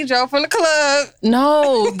car because he drove from the club.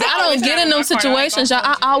 No, I don't always get drive in them my car. I ain't situations, y'all. gonna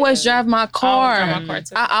I hold you. always drive my car. drive my car,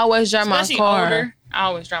 too. I always drive Especially my car. older, I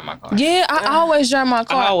always drive my car. Yeah, I always drive my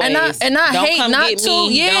car. Always. And I Don't hate come not get to.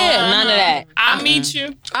 me. Yeah. Don't, none of that. I'll meet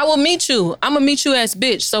you. I will meet you. I'm gonna meet you as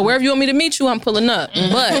bitch. So wherever you want me to meet you, I'm pulling up.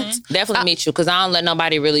 But Definitely meet you because I don't let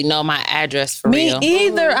nobody really know my address for me real.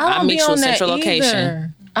 either. I I'll don't meet be you on at that central either.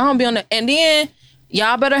 location. I don't be on that. And then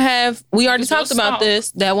y'all better have. We already Just go talked about stalk.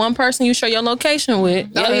 this. That one person you share your location with.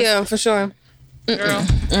 Oh yeah, for sure. Girl.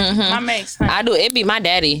 My mates. Honey. I do. It be my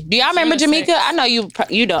daddy. Do y'all remember Unisex. Jamaica? I know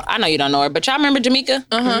you don't. I know you don't know her, but y'all remember Jamaica?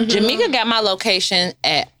 Jamaica got my location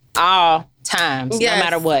at all times, Yes. no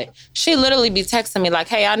matter what. She literally be texting me like,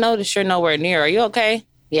 "Hey, I noticed you're nowhere near. Are you okay?"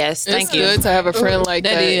 Yes, thank It's you. good to have a friend like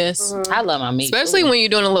that. That is. I love my meat. Especially when you're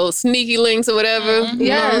doing a little sneaky links or whatever. You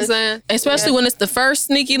know what I'm saying? Especially when it's the first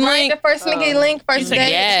sneaky Right, link the first sneaky link, first date.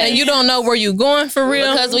 Yes. and you don't know where you going for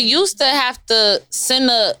real. Because we used to have to send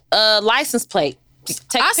a license plate,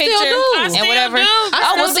 take I a still picture, do. I and still whatever. do.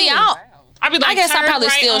 Oh, well, see, I'd be like, I guess I turn probably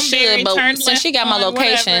right still on should, Berry, but turn since left she got my on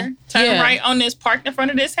location, whatever, turn Yeah. right on this, parked in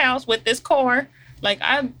front of this house with this car. Like,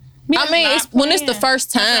 I mean, it's, when it's the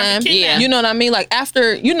first time, Yeah. you know what I mean? Like,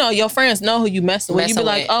 after, you know, your friends know who you messing with. You be Messing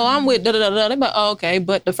like, with. oh, I'm with da-da-da-da. They be like, oh, okay.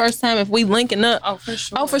 But the first time, if we linking up, Oh, for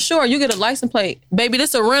sure. oh, for sure, you get a license plate. Baby,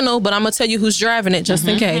 this a rental, but I'm going to tell you who's driving it just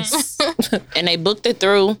in case. and they booked it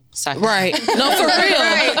through. Right. No, for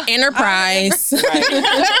real. Enterprise.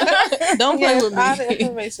 Don't play with All the me.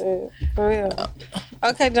 information. For real.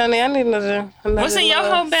 Okay, Johnny, I need another What's in your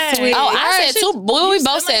little hoe bag? sweet- Oh, I said two. Well, we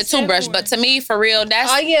both still said ain't said toothbrush, one. but to me, for real,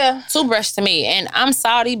 that's Oh, yeah. toothbrush to me. And I'm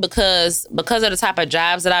salty because of the type of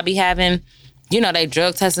jobs that I be having. You know, they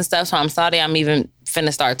drug test and stuff. So I'm salty. I'm even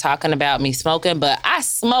finna start talking about me smoking, but I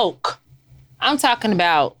smoke. I'm talking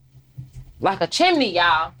about like a chimney,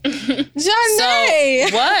 y'all. Johnny!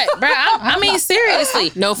 So what, bro? I mean,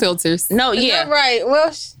 seriously. No filters. No, yeah. Right.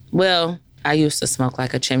 Well, Well, I used to smoke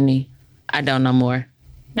like a chimney. I don't no more.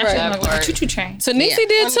 Now she's like a choo-choo train. So Nisi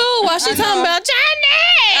did too. While she talking about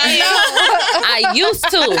Johnny. I used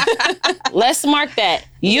to. Let's mark that.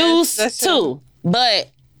 Used that's to. true. But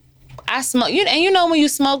I smoke. And you know when you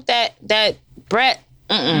smoke that Brett,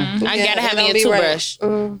 I Yeah, gotta have it me a don't be right.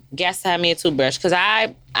 toothbrush. Gas to have me a toothbrush because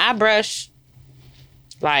I brush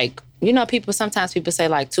like sometimes people say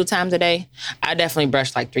like 2 times a day. I definitely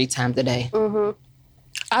brush like 3 times a day.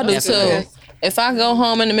 I do too. If I go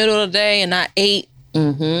home in the middle of the day and I ate,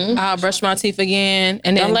 I'll brush my teeth again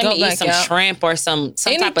and then Don't let go me eat back some out. shrimp or some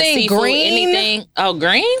type of Anything seafood. green? Anything? Oh,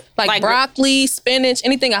 green? Like broccoli, spinach,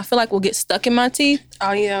 anything I feel like will get stuck in my teeth,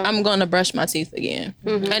 oh, yeah. I'm gonna brush my teeth again.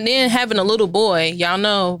 And then having a little boy, y'all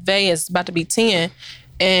know Vay is about to be 10,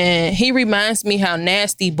 and he reminds me how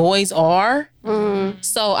nasty boys are.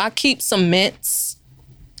 So I keep some mints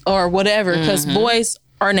or whatever because boys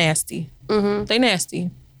are nasty. They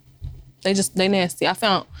nasty. They nasty. I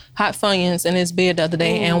found hot Funyuns in his bed the other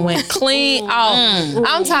day and went clean off.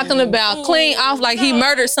 I'm talking about clean off like he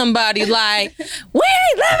murdered somebody. Like, we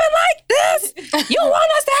ain't living like this. You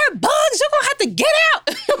want us to have bugs? You're gonna have to get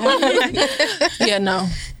out. Yeah, no.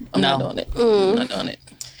 I'm not doing it. I'm not doing it.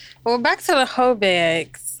 Well, back to the hoe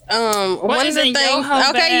bags. One is of the in your things. hoe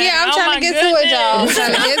Okay, bag? yeah, I'm Oh, trying my to get to it, y'all. I'm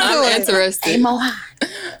trying to get to I'm it. interested. Mohan,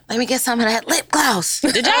 let me get some of that lip gloss.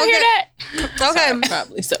 Did y'all hear that? Okay.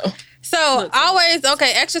 Probably so. So always,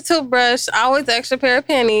 extra toothbrush, always extra pair of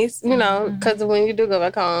pennies, you know, because when you do go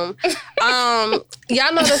back home.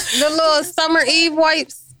 Y'all know the little summer eve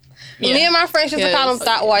wipes? Yeah. Me and my friends used to call them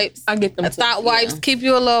thought wipes. I get them too. Thought wipes. Keep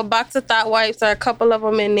you a little box of thought wipes or a couple of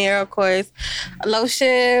them in there, of course.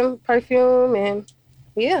 Lotion, perfume, and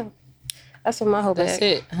yeah. That's what my whole bag. That's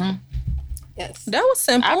it. Huh? Yes. That was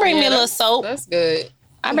simple. I bring me a little soap. That's good.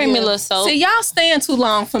 I bring me a little soap. See, y'all staying too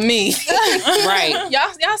long for me. Right.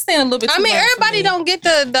 y'all staying a little bit too I mean, long for everybody me. don't get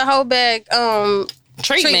the whole bag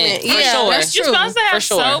Treatment. For Yeah, sure. that's You're supposed to For have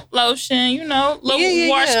sure. soap, lotion, little Yeah.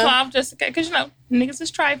 washcloth just in case. Because, niggas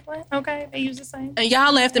is trifling, okay? They use the same. And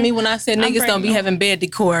y'all laughed at me when I said niggas bringing don't be them. having bed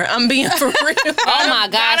decor. I'm being for real. Oh my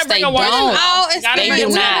gosh, Gotta they bring a don't. washcloth. Oh, it's Gotta They bring do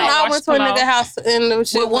a not. I went to a washcloth. nigga house and the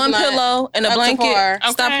shit With was one not pillow and a up to blanket. par.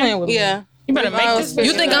 Stop Okay. playing with me. Yeah. You better make this You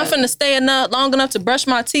You video. think I'm finna stay long enough to brush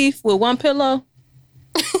my teeth with one pillow?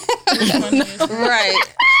 Right.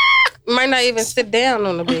 Might not even sit down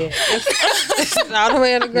on the bed. It's all the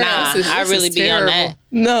way on the Nah, ground. I really be on that.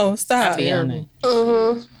 No, stop. I be on that.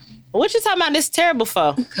 Mm-hmm. What you talking about this terrible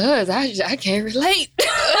for? Cause I can't relate. Kia,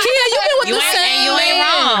 you been with You the ain't, same and you ain't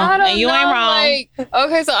man. wrong. And you ain't wrong. Like,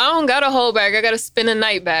 okay, so I don't got a whole bag. I got to spin a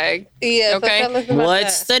night bag. Yeah. Okay. So tell us about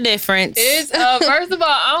What's that. the difference? It's first of all,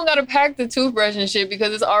 I don't got to pack the toothbrush and shit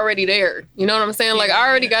because it's already there. You know what I'm saying? Like I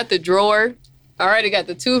already got the drawer. I already got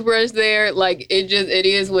the toothbrush there. Like it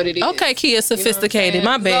is what it is. Okay, Kia, sophisticated.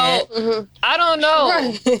 My bad. So, I don't know.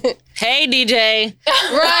 Right. Hey, DJ.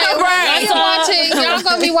 Right. Y'all watching. Y'all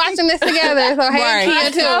gonna be watching this together. So hey,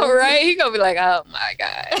 Right. Kia too. All right, he gonna be like, oh my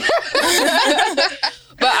god.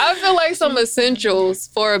 But I feel like some essentials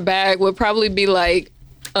for a bag would probably be like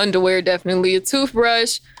underwear, definitely a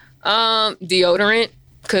toothbrush, deodorant.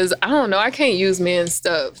 Cause I don't know, I can't use men's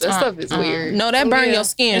stuff. That stuff is weird. No, that burn Yeah. your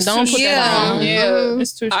skin. It's Don't too put that on. Yeah,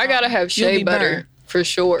 It's too I gotta have You'll be shea butter burned. for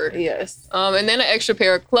sure. Yes. And then an extra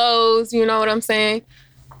pair of clothes. You know what I'm saying?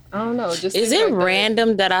 I don't know. Just Is things it like that.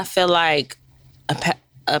 random that I feel like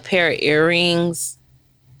a pair of earrings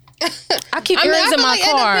I keep I mean, earrings I in feel my like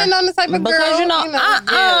it car. depends on the type of Because girl. you know,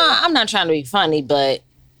 I'm not trying to be funny, but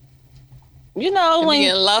you know when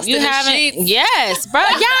getting lost you in the haven't, sheets. yes, bro, y'all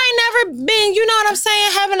ain't never been. You know what I'm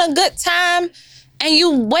saying? Having a good time. And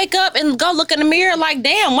you wake up and go look in the mirror like,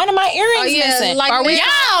 damn, one of my earrings missing. like Are we?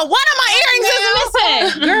 Y'all, one of my earrings is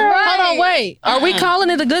missing. Girl, Hold on, wait. Are we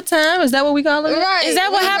calling it a good time? Is that what we calling it? Right. is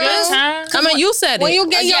that what happens? I mean, you said it. When you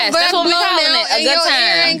get your Yes, butt that's what we blown calling out it, a and good your time.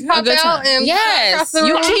 earrings pop A good out time. and Yes. across the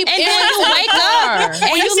You room. keep And then earrings you in the wake car. up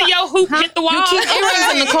and When you see your hoop hit the wall. You keep earrings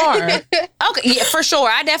in the car. Okay, yeah, for sure.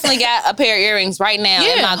 I definitely got a pair of earrings right now.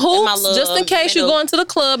 in Yeah, my hoops, little just in case you middle. go into the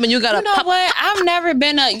club and you got to You know pop. what? I've never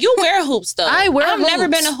been a. You wear hoops though. I wear I've never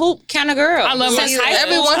hoops. been a hoop kind of girl. I love my Since high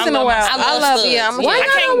Every school. once in a while. I love studs. Yeah, I'm Why I y'all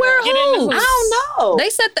can't don't wear get in the hoops? hoops. I don't know. They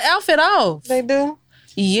set the outfit off. They do.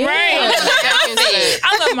 Yeah. Right.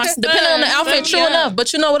 I love my studs. Depending on the outfit, true enough.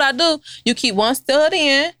 But you know what I do? You keep one stud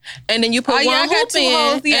in, and then you put Oh, yeah, one I got hoop two in.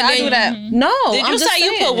 holes. Yeah, and I then do that. No, Did I'm you just say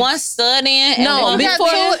you saying. put one stud in? And No, one got before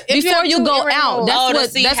two- if you before have you two go earring out, holes. that's Oh, to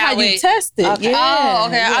what see that's how how you it- test it. Okay. Yeah. Oh,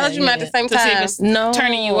 okay. I thought you meant at the same to see if time. it's No.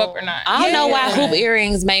 turning you up or not. I don't know why Yeah. hoop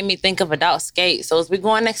earrings made me think of adult skate. So is we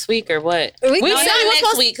going next week or what? We No, said not we was next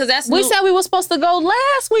supposed- week because that's We new. said we were supposed to go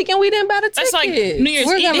last week and we didn't buy the tickets. That's like New Year's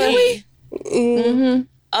We're Eve. gonna- Didn't we? Mm.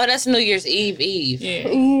 Oh, that's New Year's Eve. Yeah.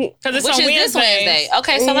 Mm. Because it's Which on is this Wednesday.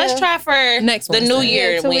 Okay, so Yeah. let's try for Next the New Wednesday.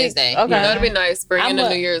 Year 2 weeks. Wednesday. Okay. That'd be nice. Bring in the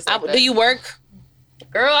New Year's. Like that. Do you work?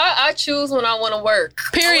 Girl, I choose when I want to work.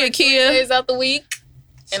 Period, Kia. Days out the week,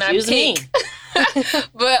 and Excuse I me. pick.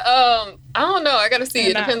 But I don't know. I gotta see.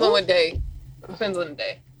 It Nah. depends on what day. Depends on the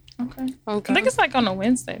day. Okay. Okay. I think it's like on a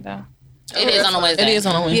Wednesday though. It is on a Wednesday. It is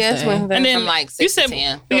on a Wednesday. Yes, Wednesday. And then From like 6 you to said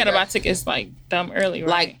 10. we gotta buy tickets like dumb early, right?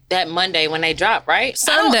 Like that Monday when they drop, right?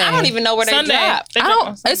 Sunday. I don't even know where Sunday. they drop. They I drop don't.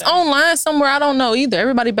 on It's Sunday. online somewhere. I don't know either.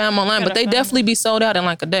 Everybody buy them online, but they Gotta find definitely be sold out in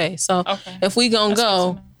like a day. So Okay. if we gonna That's good to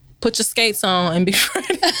go, know. put your skates on and be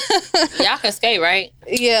ready. Y'all can skate, right?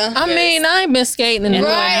 Yeah. I mean, I ain't been skating in Right,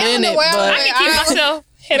 I a don't know minute, where but I can keep myself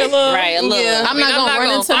hit a little. Right, a little. Yeah. I'm not I'm gonna not run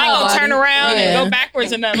gonna- into I ain't gonna nobody. turn around Yeah. and go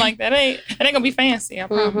backwards and nothing like that. It ain't gonna be fancy. I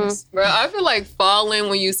promise. Bro, I feel like falling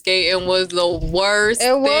when you skating was the worst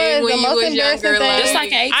It was thing the when you most was embarrassing younger. thing. Just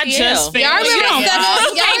like an ATL. I just feel. Y'all remember You don't seven- fall.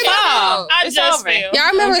 y'all You can't remember- fall. I It's just over. feel.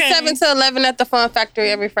 Y'all remember Okay. 7 to 11 at the Fun Factory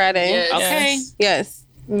every Friday? Yes. Okay. Yes.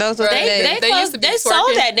 Those were the Right. days. They, They used to be they sold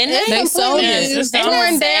twerking. that, didn't they? They sold it. Yes, it's It's done.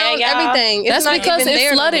 torn Sad, down, y'all. everything. It's That's not because even it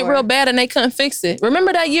there no flooded more. real bad and they couldn't fix it.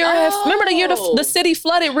 Remember that year? Remember the year the city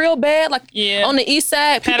flooded real bad, like Yeah. on the east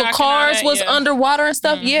side, people Paddock and all cars that, was yeah. underwater and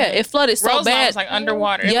stuff. Yeah, it flooded so Roseline bad. was like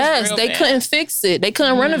underwater. It was Yes, real they bad. couldn't fix it. They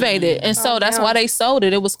couldn't renovate it, and so that's no. why they sold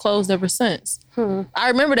it. It was closed ever since. I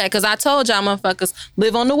remember that because I told y'all motherfuckers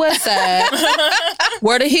live on the west side,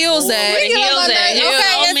 where the hills at. Where the You know, hills like, at? okay, Hills,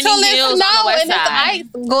 so until many it's hills on the snow west and it's side. ice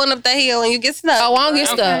going up the hill and you get stuck. Oh, I don't get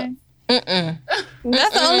stuck. Okay.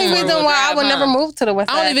 That's the only reason Four-wheel why I drive, would huh? never move to the west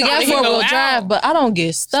I side. don't even got you can 4-wheel go drive, out. but I don't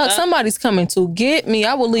get stuck. Somebody's coming to get me.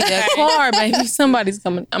 I will leave that car, baby. Somebody's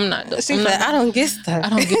coming. I'm not. She I'm said, not- I don't get stuck. I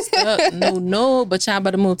don't get stuck. No. But y'all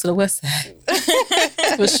better move to the west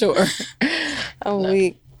side for sure. I'm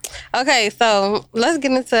weak. Okay, so let's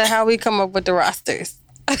get into how we come up with the rosters.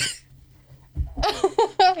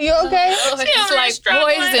 You okay? It's like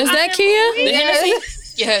struggling. poison. Is that Kia? The Hennessy?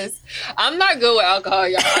 Yes. I'm not good with alcohol,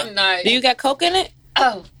 y'all. I'm not. Do you got Coke in it?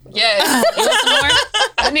 Oh, yes. You want some more?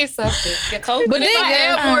 I need something. Get Coke? But If then I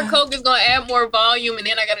add more Coke, it's going to add more volume, and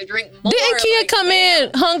then I got to drink more. didn't Kia like, come in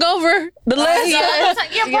hungover the last time?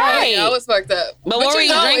 You're Yeah, right. I was fucked up. But what were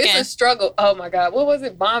you drinking? It's a struggle. Oh my God. What was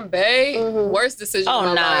it? Bombay? Mm-hmm. Worst decision Oh, of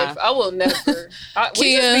my nah. life. I will never. We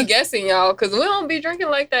Kia. just be guessing, y'all, because we don't be drinking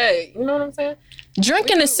like that. You know what I'm saying?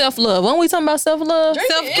 Drinking is self love. When we talking about self love?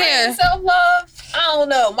 Self-care. Self love. I don't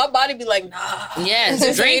know. My body be like, nah.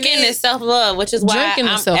 Yes, drinking is self love, which is why Drinking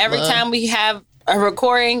is self-love. every time we have a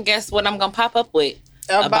recording, guess what I'm gonna pop up with?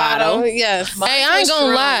 A bottle. bottle. Yes. Hey, I ain't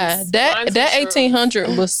gonna lie. That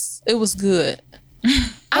 1800 was good.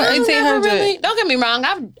 I don't 1800. really. Don't get me wrong.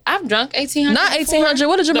 I've drunk 1800. Not 1800.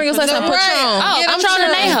 What did you bring us last time? Right. Patron. Oh, Get 'em Patron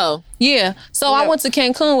and Patron. Ajo. Yeah. So I went to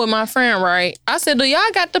Cancun with my friend, right? I said, do y'all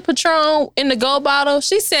got the Patron in the gold bottle?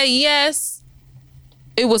 She said yes.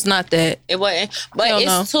 It was not that. It wasn't, but Hell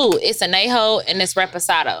it's two. It's an Ajo and it's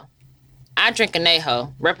Reposado. I drink an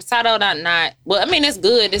Ajo. Reposado not. Well, I mean it's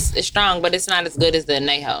good. It's strong, but it's not as good as the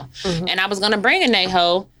Ajo. And I was gonna bring an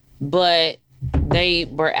Ajo, but they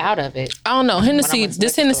were out of it. I don't know. Hennessy, went to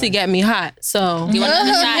this the Hennessy store. got me hot. So You want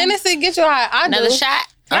another shot? Hennessy, get you high. I Another do. shot?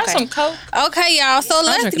 Got Okay. some Coke. Okay, y'all. So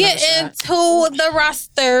let's drink get another into the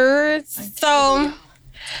rosters. So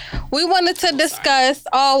We wanted to discuss,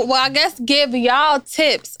 I guess give y'all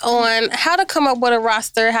tips on how to come up with a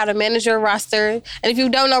roster, how to manage your roster. And if you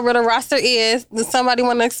don't know what a roster is, does somebody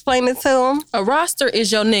want to explain it to them? A roster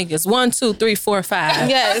is your niggas. 1, 2, 3, 4, 5.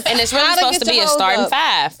 Yes. And it's really supposed to be a starting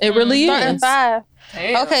 5. It really Starting is. 5.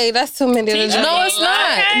 Damn. Okay, that's too many to do. No, it's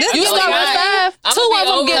not. This You is start with okay. 5. 2 of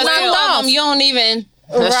them get knocked off. You don't even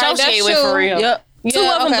Right, associate with that's for real. Yep. Yeah, 2 of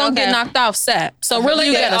them okay, gonna okay. get knocked off sap. So really,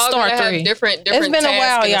 you gotta start 3. Different It's been a tasks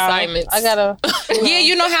while, and y'all. assignments. I gotta. Yeah,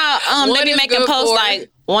 you know how One they be is making good posts for- like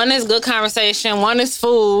one is good conversation, one is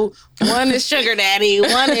food, one is sugar daddy,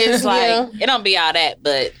 one is like Yeah. it don't be all that,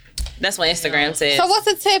 but that's what Instagram says. So what's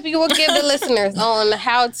a tip you would give the listeners on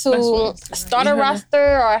how to start a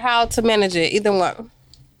roster or how to manage it? Either one.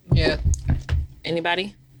 Yeah.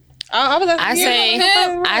 Anybody? I was asking I you.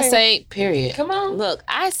 say, I say, period. Come on. Look,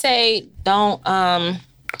 I say, don't.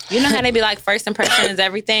 You know how they be like, first impression is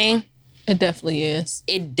everything. It definitely is.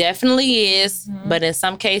 It definitely is, but in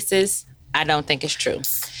some cases, I don't think it's true.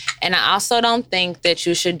 And I also don't think that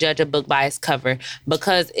you should judge a book by its cover,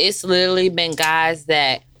 because it's literally been guys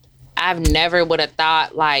that I've never would have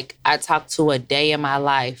thought like I talked to a day in my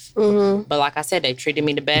life. Mm-hmm. But like I said, they treated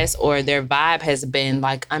me the best, or their vibe has been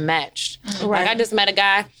like unmatched. Right. Like I just met a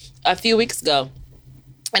guy a few weeks ago.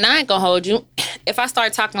 And I ain't gonna hold you. If I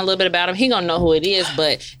start talking a little bit about him, he gonna know who it is.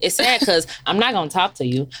 But it's sad because I'm not gonna talk to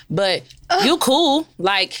you. But you cool.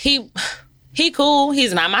 Like he cool.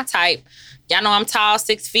 He's not my type. Y'all know I'm tall,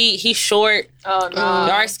 6 feet. He's short, Oh no.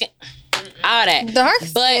 dark skin, all that. Dark But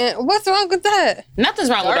skin. What's wrong with that? nothing's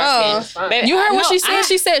wrong with dark Oh. skin. Baby, You heard what she said? I-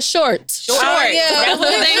 She said short. short. Yeah, That's what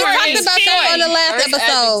we they were. talked about that on the last First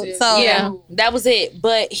episode. adjective. So Yeah, that was it.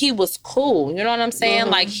 But he was cool. You know what I'm saying?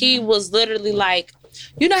 Like he was literally like,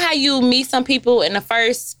 you know how you meet some people and the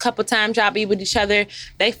first couple times y'all be with each other,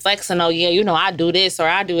 they flexing, oh yeah, you know, I do this or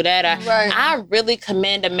I do that. Right. I really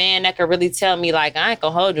commend a man that could really tell me like, I ain't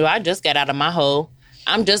gonna hold you. I just got out of my hole.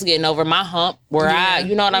 I'm just getting over my hump where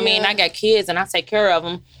you know what I mean? I got kids and I take care of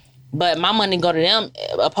them, but my money go to them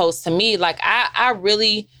opposed to me. Like I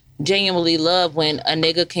really genuinely love when a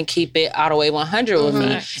nigga can keep it all the way 100 with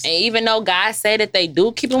me. And even though guys say that they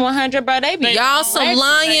do keep it 100, bro, they be Y'all some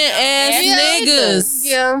lying ass niggas.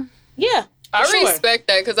 yeah. Yeah. I for sure. respect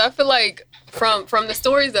that because I feel like from the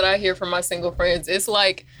stories that I hear from my single friends, it's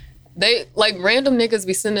like they like random niggas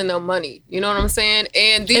be sending them money. You know what I'm saying?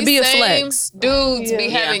 And these It be a same flex. dudes be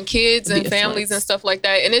Yeah. having kids It be and a families flex. and stuff like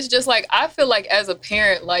that. And it's just like I feel like as a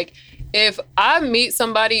parent, like if I meet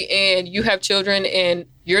somebody and you have children and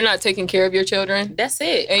you're not taking care of your children, That's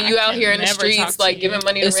it. and you out can here in the never talk streets to like you. giving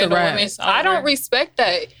money It's to a random wrap. women, It's I don't over. respect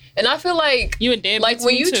that. And I feel like You a deadbeat like when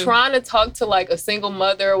to me, you too. trying to talk to like a single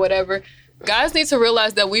mother or whatever, guys need to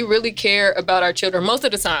realize that we really care about our children most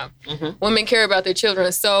of the time. Women care about their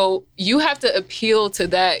children, so you have to appeal to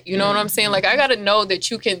that. You know what I'm saying? Like I gotta know that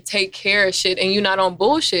you can take care of shit and you're not on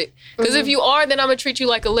bullshit. Because if you are, then I'm gonna treat you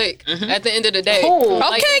like a lick at the end of the day.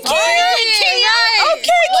 Like, Okay, Kim.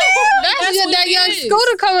 That's what that it young is.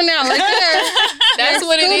 Scooter coming out like that. That's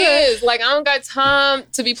what it is. Like I don't got time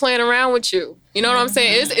to be playing around with you. You know what I'm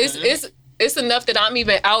saying? It's enough that I'm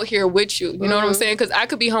even out here with you. You know what I'm saying? Because I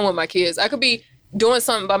could be home with my kids. I could be doing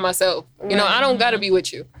something by myself. You know, I don't got to be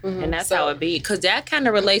with you. And that's how it be. Because that kind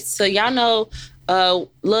of relates to, y'all know,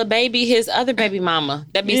 Lil Baby, his other baby mama,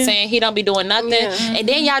 that be saying he don't be doing nothing. And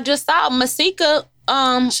then y'all just saw Masika. She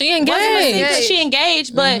wasn't engaged. Masika, she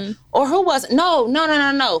engaged, but, or who was it?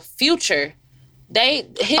 No. Future. His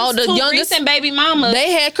the two youngest- recent baby mamas.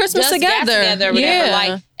 They had Christmas just got together. or whatever. Yeah.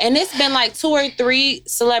 Like, and it's been like 2 or 3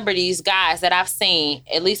 celebrities, guys, that I've seen,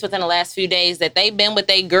 at least within the last few days, that they've been with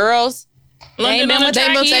their girls. London been on the with they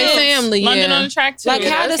track built their too. family. London Yeah. on the track too. Like,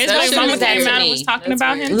 how does His that baby shit mama make sense came to out and me? was talking That's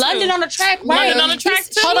about weird. him too. London on the track, right? London on the track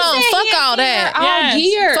too. Hold on, fuck all that. All Yes.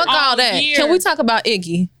 year. Fuck all that. year. Can we talk about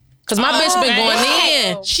Iggy? Because my bitch been man.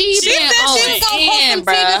 going in. She She been said she on was gonna post in, some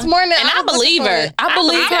tea this bruh. morning. And I was believe looking for her. it. I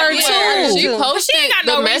believe her Yeah, too. She posted She ain't got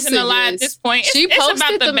no the reason to lie at messages. this point. She It's posted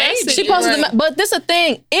about the the baby. messages. She posted Right. but this the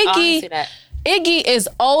thing. Oh, I see Iggy that. Iggy is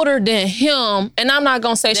older than him, and I'm not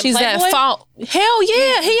gonna say she's Playboy? at fault. Hell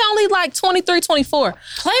yeah, he only like 23, 24.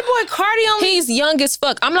 Playboy Cardi on He's young as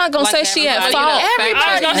fuck. I'm not gonna Like say she at everybody. fault. Everybody.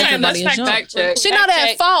 I was gonna say, Everybody let's is young. Fact check. She not Fact at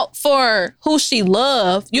check. fault for who she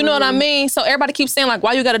loved. You know what I mean? So everybody keeps saying like,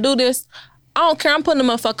 why you gotta do this? I don't care. I'm putting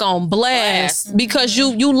the motherfucker on blast because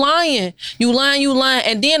you lying. You lying.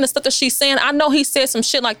 And then the stuff that she's saying, I know he said some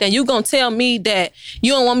shit like that. You gonna tell me that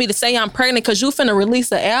you don't want me to say I'm pregnant because you finna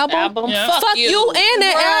release an album? Yeah. Fuck you and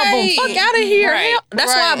that album. Fuck out of here. Right.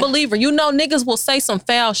 That's why I believe her. You know niggas will say some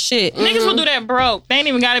foul shit. Niggas will do that broke. They ain't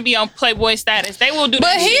even got to be on Playboy status. They will do that.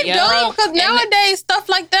 But he shit do because nowadays stuff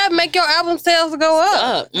like that make your album sales go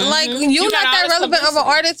up. Like you not that relevant of an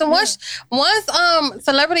artist. And once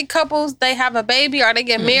celebrity couples they have a baby or they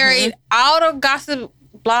get married, all the gossip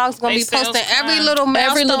blogs gonna be posting every little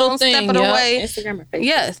milestone step of the way. Instagram or Facebook.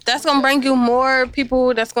 Yes, that's gonna bring you more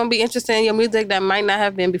people that's gonna be interested in your music that might not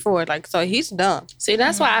have been before. Like, so he's dumb. See,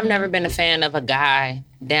 that's why I've never been a fan of a guy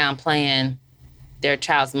downplaying their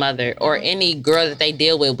child's mother or any girl that they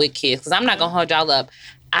deal with kids. Because I'm not gonna hold y'all up.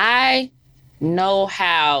 I know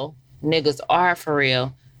how niggas are for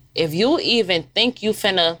real. If you even think you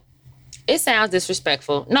finna, it sounds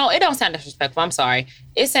disrespectful. No, it don't sound disrespectful. I'm sorry.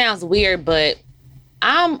 It sounds weird, but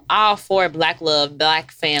I'm all for black love,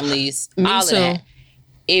 black families, all of that.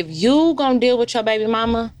 If you gonna deal with your baby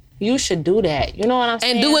mama, you should do that. You know what I'm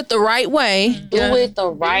saying? And do it the right way. Do it the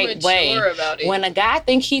right way. About it. When a guy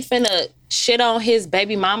think he finna shit on his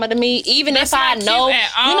baby mama to me, even if I know,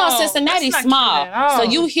 you know, Cincinnati's small. So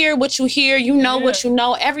you hear what you hear, you know what you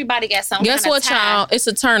know. Everybody got something. Guess what, y'all? It's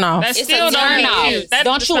a turn off. It's a turn off.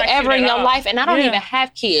 Don't you ever in your life, and I don't even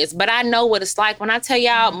have kids, but I know what it's like. When I tell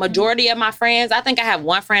y'all, majority of my friends, I think I have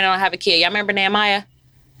one friend that don't have a kid. Y'all remember Nehemiah?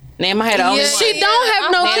 Nehemiah the only one. She don't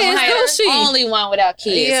have no kids, do she? Only one without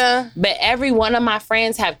kids. Yeah. But every one of my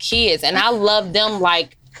friends have kids, and I love them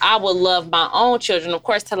like I would love my own children, of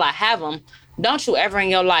course, till I have them. Don't you ever in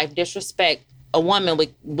your life disrespect a woman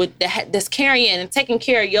that's carrying and taking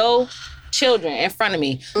care of your children in front of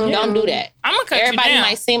me. Don't do that. I'm gonna cut Everybody you down.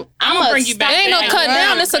 might seem. I'm gonna bring you back. It ain't no down. cut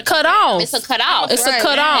down. It's a cut off. It's a cut off. It's a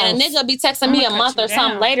cut off. And a nigga be texting me a cut month you or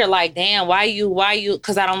something down. later, like, damn, why you?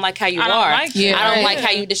 Because I don't like how you I don't are. like you. I don't Right. like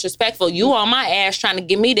how you disrespectful. You on my ass trying to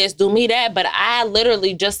give me this, do me that. But I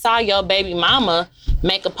literally just saw your baby mama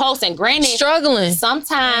make a post, and granted, Struggling.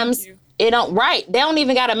 sometimes. It don't They don't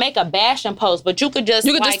even gotta make a bashing post, but you could just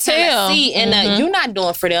tell. see, and you're not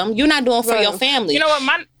doing for them. You're not doing for your family. You know what?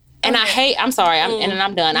 And I hate. I'm sorry. And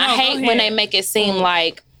I'm done. I hate when they make it seem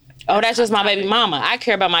like, oh, that's just my baby mama. I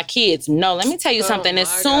care about my kids. No, let me tell you something. As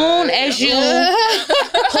soon as you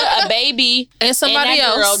put a baby and somebody in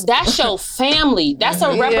that girl, else, that's your family. That's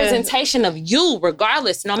a representation of you,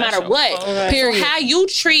 regardless, no matter what. Period. So how you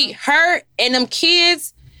treat her and them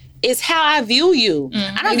kids is how I view you.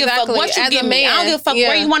 I don't give a fuck what you give me. I don't give a fuck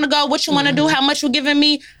where you want to go, what you want to do, how much you giving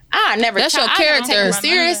me. I never. That's your I don't take character. it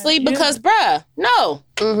seriously because, bruh, no.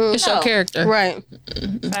 It's your character. Right.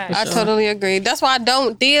 I totally agree. That's why I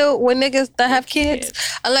don't deal with niggas that have kids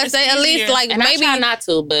unless It's they at least easier. like And maybe I try not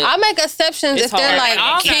to, but I'll make exceptions it's if they're hard. like A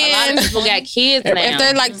lot 10. of people got kids now. If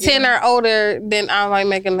they're like 10 or older, then I might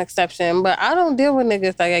make an exception. But I don't deal with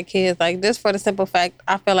niggas that got kids. Like, just for the simple fact,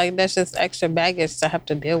 I feel like that's just extra baggage to have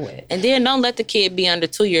to deal with. And then don't let the kid be under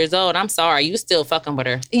 2 years old. I'm sorry, you still fucking with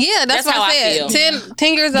her. Yeah, that's what how I I said.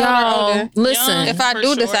 10 years old or Y'all, older. listen. If I For do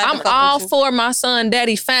sure. decide to I'm fuck all with you. for my son,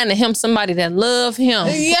 daddy, finding him somebody that love him.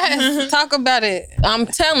 Yes, talk about it. I'm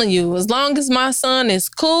telling you, as long as my son is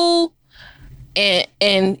cool,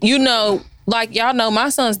 and you know, like y'all know, my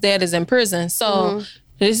son's dad is in prison, so.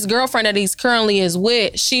 His girlfriend that he's currently is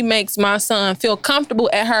with, she makes my son feel comfortable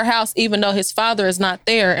at her house even though his father is not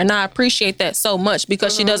there. And I appreciate that so much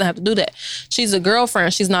because she doesn't have to do that. She's a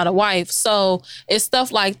girlfriend. She's not a wife. So it's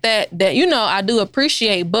stuff like that, you know, I do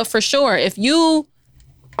appreciate. But for sure, if you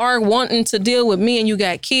are wanting to deal with me and you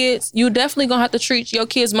got kids, you definitely gonna have to treat your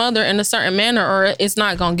kid's mother in a certain manner or it's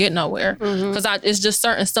not gonna get nowhere. Because it's just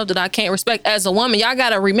certain stuff that I can't respect as a woman. Y'all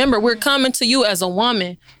gotta remember, we're coming to you as a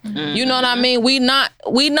woman. You know what I mean? We not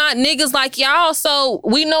niggas like y'all, so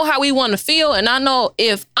we know how we want to feel. And I know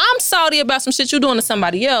if I'm salty about some shit you doing to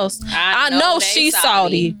somebody else, I know she's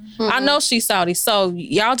salty. I know she's salty. So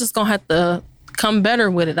y'all just gonna have to come better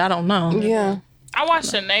with it. I don't know. Yeah. I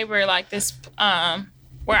watched a neighbor like this,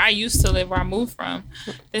 where I used to live, where I moved from.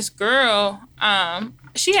 This girl,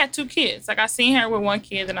 she had 2 kids. Like, I seen her with one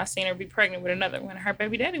kid, and I seen her be pregnant with another one. Her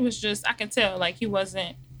baby daddy was just, I can tell, like, he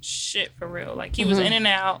wasn't shit for real. Like, he was in and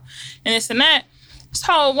out, and this and that.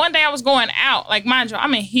 So one day I was going out, like, mind you,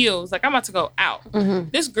 I'm in heels, like, I'm about to go out.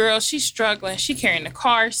 This girl, she's struggling. She carrying the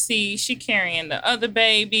car seat. She carrying the other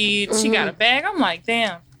baby. She got a bag. I'm like,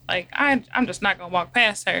 damn. Like, I'm just not gonna walk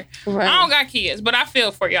past her. Right. I don't got kids, but I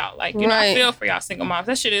feel for y'all. Like, you know, I Right. feel for y'all single moms.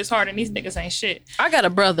 That shit is hard, and these niggas ain't shit. I got a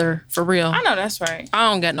brother, for real. I know that's right. I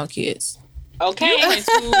don't got no kids. Okay. You went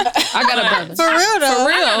to I got a brother. For real, though. For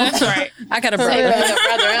real. That's right. I got a Your brother.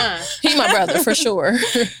 brother, huh? He my brother for sure.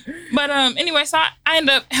 But anyway, so I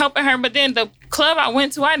ended up helping her. But then the club I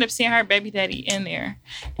went to, I ended up seeing her baby daddy in there.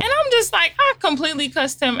 And I'm just like, I completely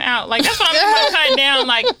cussed him out. Like, that's what I'm trying to cut down.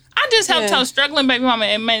 Like, I just helped her struggling baby mama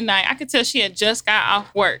at midnight. I could tell she had just got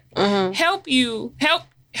off work. Help you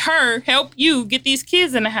get these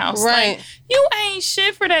kids in the house. Right. Like, you ain't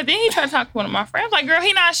shit for that. Then he tried to talk to one of my friends. Like, girl,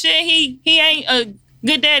 he not shit. He ain't a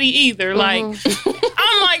good daddy either. Like,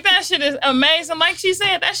 I'm like, that shit is amazing. Like she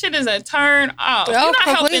said, that shit is a turn off. You're not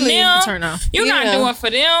helping them. Turn off. You're not doing for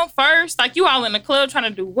them first. Like, you all in the club trying to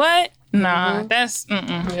do what? Nah, that's Yeah,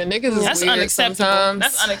 niggas is that's weird unacceptable. sometimes.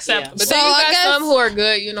 That's unacceptable. But So then you I got guess- some who are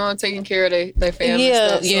good, you know, taking care of their family Yeah.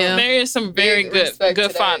 stuff. So. Yeah. There is some very Big good respect to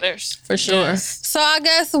that. fathers. For sure. Yes. So I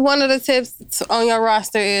guess one of the tips on your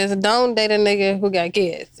roster is don't date a nigga who got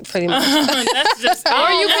kids, pretty much. That's just Or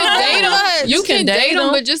you can date him. You can date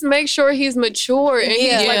him, but just make sure he's mature and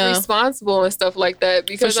he's Yeah. like responsible and stuff like that.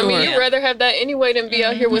 Because For I mean, sure. you'd rather have that anyway than be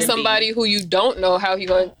out here with somebody who you don't know how he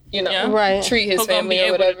gonna, you know, Yeah. Right. treat his Who gonna family be or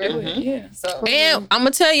able to whatever. do it. Yeah. So And I'm gonna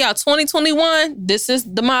tell y'all, 2021, this is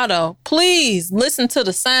the motto. Please listen to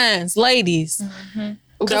the signs, ladies. Don't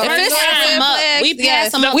If it's- pass them up. We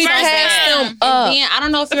passed them up. We first passed time. them up. And then I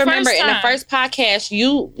don't know if The you remember first in the time. first podcast,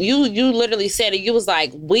 you literally said it. You was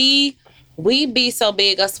like, we be so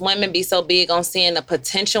big, us women be so big on seeing the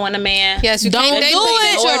potential in a man. Yes, you Don't can't date do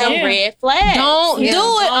niggas. it. Or them Yeah. red flags. Don't do it.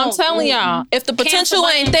 I'm Don't. telling y'all. If the potential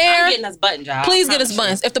ain't I'm there, getting us button job. please get us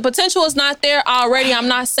buttons. If the potential is not there already, I'm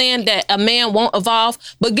not saying that a man won't evolve,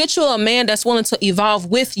 but get you a man that's willing to evolve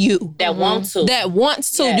with you. That want to. That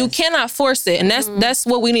wants to. Yes. You cannot force it. And that's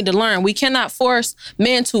what we need to learn. We cannot force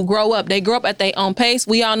men to grow up. They grow up at their own pace.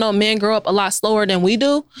 We all know men grow up a lot slower than we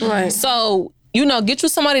do. Right. So, get you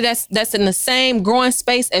somebody that's in the same growing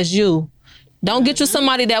space as you. Don't get you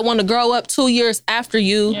somebody that want to grow up 2 years after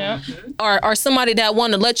you, Yeah. or somebody that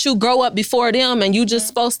want to let you grow up before them, and you just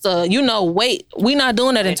supposed to, wait. We not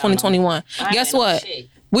doing that in 2021. Guess what?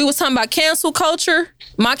 We was talking about cancel culture.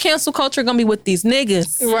 My cancel culture gonna be with these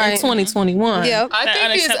niggas Right. in 2021. Yep. I That think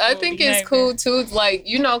unacceptable it's cool too, like,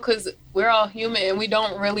 because we're all human and we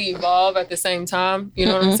don't really evolve at the same time. You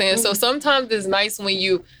know what I'm saying? So sometimes it's nice when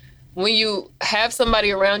you have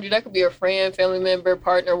somebody around you, that could be a friend, family member,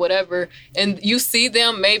 partner, whatever, and you see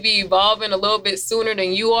them maybe evolving a little bit sooner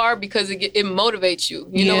than you are because it motivates you.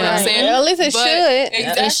 You know what I'm Yeah. saying? At least it But- should.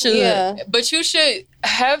 Exactly. It should. Yeah. But you should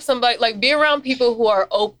have somebody, like, be around people who are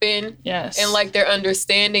open Yes. and like they're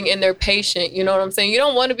understanding and they're patient. You know what I'm saying? You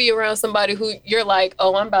don't want to be around somebody who you're like,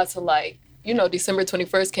 oh, I'm about to like, December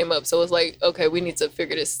 21st came up, so it's like, okay, we need to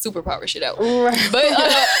figure this superpower shit out. Right. But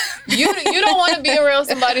you don't want to be around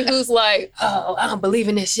somebody who's like, oh, I don't believe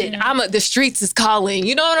in this shit. The streets is calling.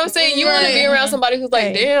 You know what I'm saying? You want to be around somebody who's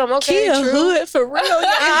like, damn, okay, Kia true. hood for real.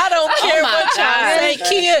 I don't care my what y'all God. say.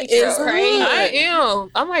 Kia is crazy. I crazy. am.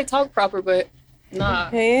 I might talk proper, but nah.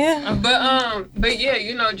 Yeah. But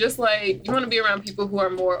yeah, just like you want to be around people who are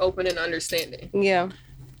more open and understanding. Yeah.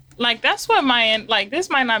 Like, that's what this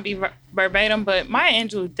might not be verbatim, but Maya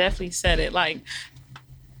Angelou definitely said it. Like,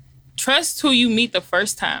 trust who you meet the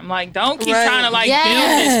first time. Like, don't keep Right. trying to build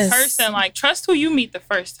Yes. this person. Like, trust who you meet the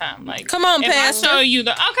first time. Like, Come on, if Pastor. I show you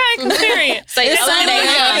period. Say It's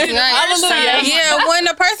hallelujah. Sunday. Hallelujah. Yeah, when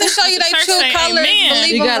the person show you The their church true say colors, amen.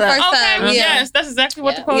 believe You them gotta- the first Okay, time. Yeah. yes, that's exactly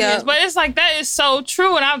what the quote Yeah. is. But it's like, that is so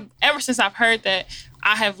true. And ever since I've heard that,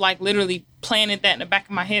 I have like literally planted that in the back of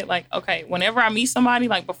my head. Like, okay, whenever I meet somebody,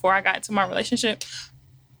 like before I got into my relationship,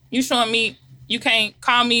 you showing me you can't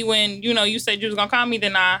call me when you said you was gonna call me,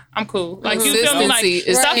 then I'm cool. Like, you feel me? Like, Consistency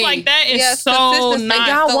is stuff key. like that is Yes, so consistency. nice.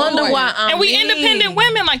 Y'all So wonder why important. I'm And we mean. independent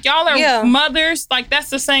women, like y'all are Yeah. mothers, like that's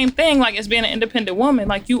the same thing, like as being an independent woman.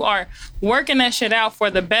 Like, you are working that shit out for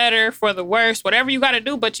the better, for the worse, whatever you gotta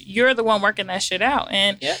do, but you're the one working that shit out.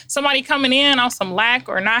 And Yeah. somebody coming in on some lack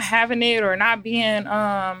or not having it or not being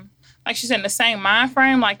like she said, in the same mind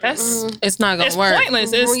frame, like that's It's not gonna it's work.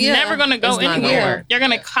 pointless. It's Yeah. never gonna go It's not gonna anywhere. work. You're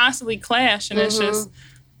gonna constantly clash, and it's just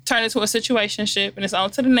turn into a situationship, and it's on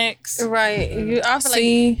to the next. Right. I feel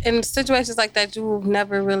See? like in situations like that, you will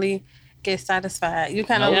never really get satisfied. You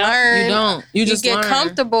kind of No. learn. You don't. You just get learn.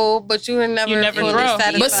 comfortable, but you will never never fully grow.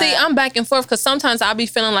 satisfied. But see, I'm back and forth because sometimes I be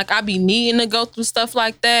feeling like I be needing to go through stuff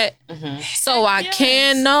like that, so I Yes.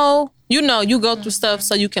 can know. You go through stuff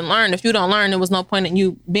so you can learn. If you don't learn, there was no point in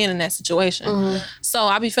you being in that situation. So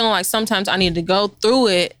I be feeling like sometimes I need to go through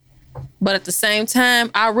it, but at the same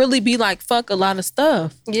time, I really be like, fuck a lot of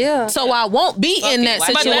stuff. Yeah. So I won't be in that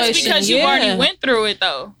But But situation. that's because you already went through it,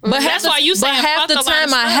 though. But that's why you saying But half fuck the a lot of time I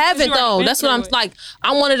stuff, 'cause haven't you already though. been That's what I'm through it. like.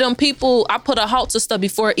 I'm one of them people. I put a halt to stuff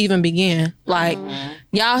before it even began. Like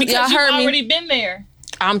y'all Because heard you've me. already been there.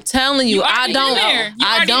 I'm telling you, I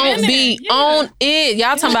don't be on it.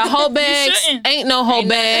 Y'all talking about Hoe Bags? Ain't no Hoe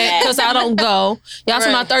Bag because I don't go. Y'all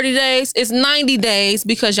talking about 30 days? It's 90 days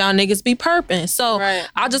because y'all niggas be perping. So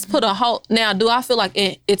I just put a whole. Now, do I feel like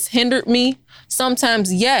it's hindered me?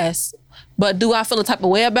 Sometimes, yes. But do I feel a type of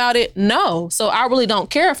way about it? No. So I really don't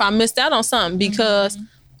care if I missed out on something because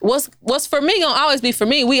what's for me gonna always be for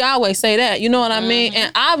me. We always say that. You know what I mean?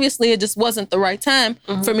 And obviously it just wasn't the right time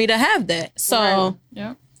for me to have that. So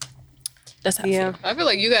that's how I feel. I feel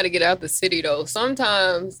like you got to get out the city though.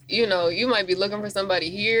 Sometimes, you know, you might be looking for somebody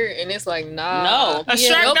here and it's like, nah. No.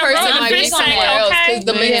 Your person might be somewhere else. Because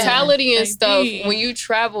the mentality and stuff, when you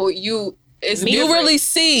travel, you really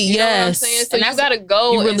see, you know what I'm saying? So you gotta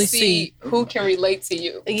go and see who can relate to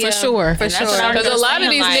you. For sure. Because a lot of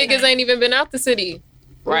these niggas ain't even been out the city.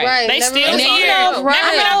 Right. They still never never been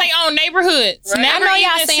out their own neighborhoods. I know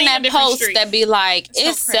y'all seen that post that be like,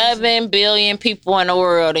 it's 7 billion people in the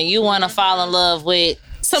world and you want to fall in love with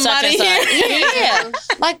somebody here. Yeah.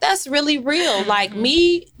 Like, that's really real. Like,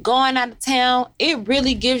 me going out of town, it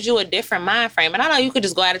really gives you a different mind frame. And I know you could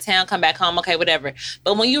just go out of town, come back home, okay, whatever.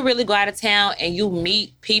 But when you really go out of town and you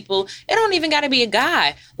meet people, it don't even got to be a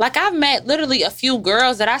guy. Like, I've met literally a few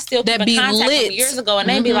girls that I still keep in contact with years ago. And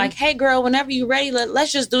they be like, hey, girl, whenever you ready,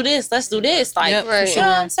 let's just do this. Let's do this. Like, you know what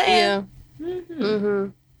I'm saying? Yeah.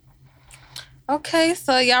 Okay,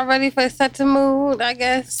 so y'all ready for Set the Mood, I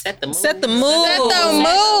guess? Set the mood. Set the mood.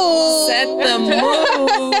 Set the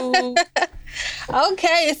mood.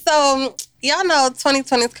 Okay, so y'all know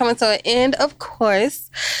 2020 is coming to an end, of course.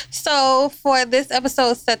 So for this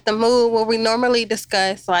episode, Set the Mood, where we normally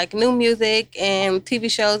discuss like new music and TV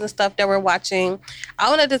shows and stuff that we're watching, I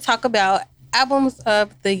wanted to talk about albums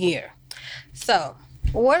of the year. So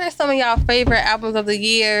what are some of y'all favorite albums of the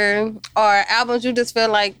year, or albums you just feel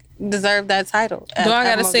like deserve that title? Do I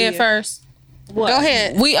gotta say it first? What? Go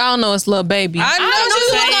ahead. We all know it's Lil Baby. I knew you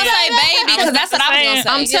were gonna say Baby because that's what I was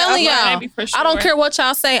gonna say. I'm telling y'all, I don't care what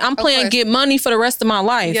y'all say. I'm playing Get Money for the rest of my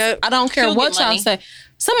life. Yep. I don't care what y'all say.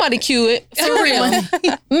 Somebody cue it. For real.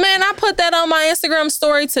 Man, I put that on my Instagram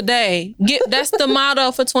story today. That's the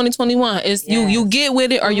motto for 2021. Is you get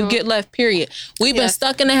with it or you get left, period. We've been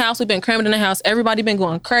stuck in the house. We've been crammed in the house. Everybody been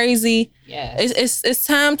going crazy. Yeah. It's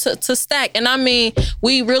time to stack. And I mean,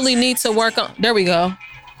 we really need to work on. There we go.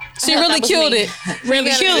 She really killed it.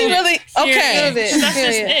 Really cute. She really,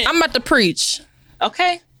 okay. I'm about to preach.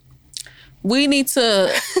 Okay. We need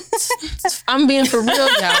to, I'm being for real,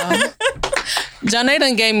 y'all. Johnny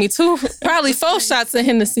done gave me probably 4 shots of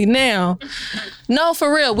Hennessy now. No,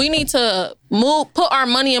 for real. We need to put our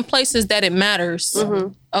money in places that it matters.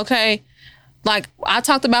 Okay? Like, I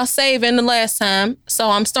talked about saving the last time, so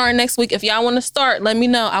I'm starting next week. If y'all want to start, let me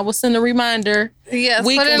know. I will send a reminder. Yes,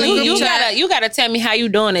 you gotta tell me how you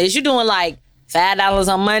doing it. Is you doing like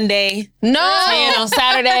 $5 on Monday? No. 10 on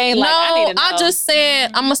Saturday? Like, I need to know. I just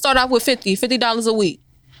said I'm gonna start off with $50 a week.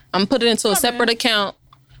 I'm putting it into a separate account.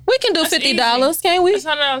 We can do $50, can't we? That's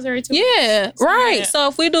 $100 every 2 weeks. Yeah, right. So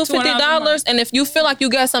if we do $50, and if you feel like you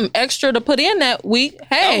got something extra to put in that week,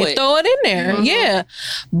 hey, throw it in there. Yeah.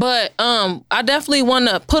 But I definitely want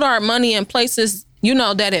to put our money in places, you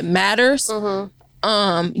know, that it matters.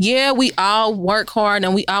 Yeah, we all work hard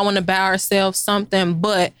and we all want to buy ourselves something,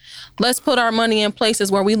 but let's put our money in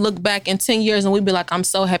places where we look back in 10 years and we be like, I'm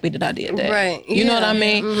so happy that I did that. Right. You know what I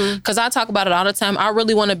mean? Because I talk about it all the time. I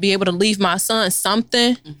really want to be able to leave my son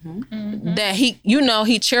something that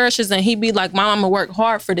he cherishes, and he be like, Mom, I'm going to work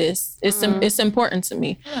hard for this. It's important to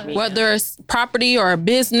me. Whether it's property or a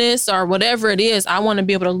business or whatever it is, I want to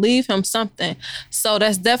be able to leave him something. So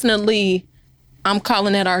that's definitely, I'm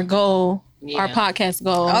calling that our goal. Our podcast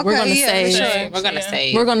goal. Okay, we're gonna save. Sure.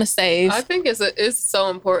 We're gonna save. I think it's so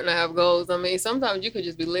important to have goals. I mean, sometimes you could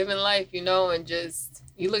just be living life, you know, and just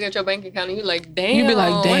you look at your bank account and you like, damn. You be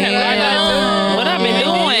like, damn. What I've been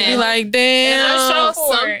doing? You be like, damn. And I saw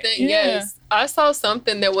something. Yes, I saw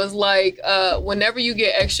something that was like, whenever you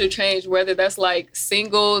get extra change, whether that's like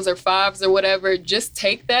singles or fives or whatever, just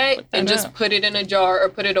take that and just put it in a jar or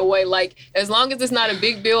put it away. Like, as long as it's not a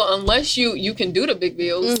big bill, unless you can do the big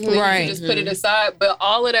bills, then you can just put it aside. But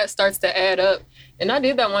all of that starts to add up. And I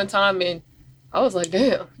did that one time and I was like,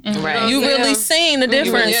 damn. Right. You really seen the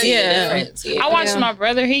difference. Yeah. I watched my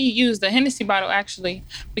brother. He used the Hennessy bottle, actually,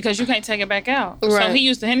 because you can't take it back out. Right. So he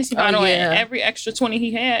used the Hennessy bottle, and every extra 20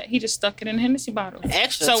 he had, he just stuck it in the Hennessy bottle.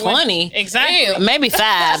 Extra 20? Exactly. Maybe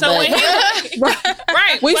 5. So when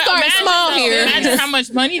right. We started small here. Imagine how much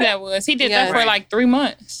money that was. He did that for like 3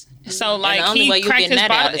 months. So like the only way he you cracked getting his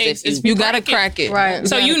that out bottle is if eggs. Is You gotta crack it. Right.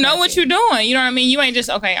 So you know what you're you're doing. You know what I mean? You ain't just,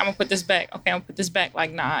 okay, I'm gonna put this back. Okay, I'm gonna put this back.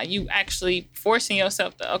 Like, nah, you actually forcing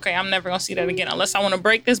yourself to, okay, I'm never gonna see that again unless I want to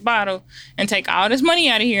break this bottle and take all this money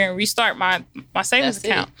out of here and restart my savings That's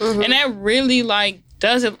account. And that really like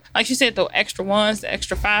does it, like you said, the extra ones, the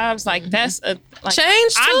extra fives, like that's a like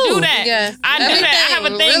Change, I too. do that. Yes. I do that. I have a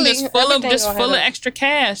Everything, thing really, that's full of everything just gonna full have of that. extra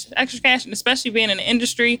cash, and especially being in the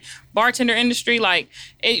industry, bartender industry, like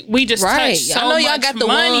we just Right. touch so I know y'all much got the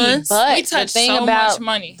money. ones. But We touch so much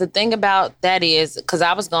money. The thing about that is, because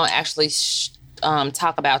I was going to actually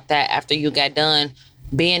talk about that after you got done.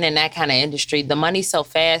 Being in that kind of industry, the money's so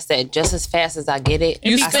fast that just as fast as I get it,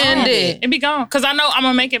 You be I spend gone. it. It be gone because I know I'm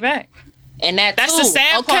gonna make it back. And That's too. the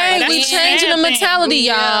sad part. Okay, That's we the changing sad the thing. mentality,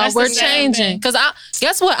 y'all. That's the We're sad changing. thing. Cause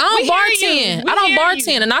guess what? I We don't hear you. bartend. We I don't hear bartend,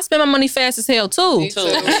 you. and I spend my money fast as hell too. Me too.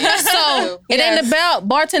 So it ain't about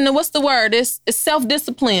bartending. What's the word? It's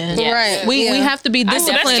self-discipline. Yeah. Right. We yeah. have to be That's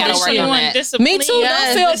disciplined gotta this work year. on that. Discipline. Me too. Yes,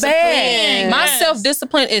 Don't feel discipline. bad. My Yes.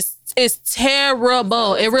 self-discipline is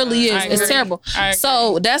terrible. It really is. I It's agree. terrible. I agree.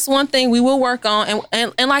 So that's one thing we will work on.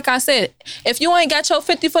 And like I said, if you ain't got your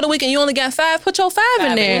 50 for the week and you only got 5, put your 5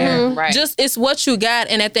 in there. Right. Just it's what you got.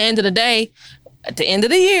 And at the end of the day, at the end of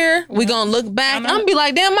the year, we gonna look back. I'm gonna be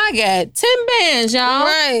like, damn, I got 10 bands, y'all.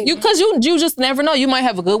 Right. Cause you just never know. You might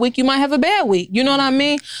have a good week, you might have a bad week. You know what I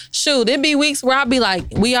mean? Shoot, it be weeks where I'll be like,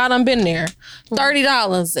 we all done been there.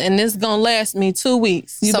 $30 and it's gonna last me 2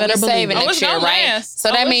 weeks. You So better we believe saving it. Oh, next it's year, gonna right? last.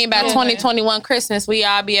 So that Oh, means by it's gonna last. 2021 Christmas, we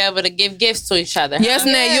all be able to give gifts to each other. Yes,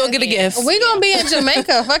 Nate, you'll get a gift. We gonna be in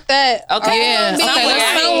Jamaica. Fuck that. Okay. Yeah. Be Okay,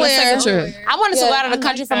 let's somewhere. take a trip. I wanted to Yeah, go out of the I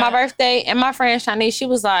country like for my that. birthday, and my friend Shanice, she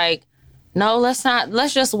was like, no, let's not.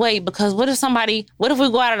 Let's just wait, because what if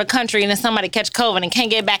we go out of the country and then somebody catch COVID and can't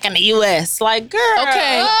get back in the U.S.? Like, girl.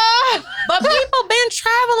 Okay. But people been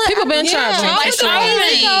traveling. People been traveling. Like It's Sure. open.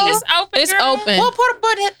 crazy. It's open. It's girl. open. Well,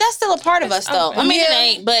 but that's still a part of us, though. open. I mean, it Yeah.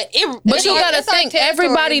 ain't, but it. But you gotta it's our think, territory,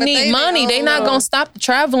 everybody but need they money. They not don't gonna stop the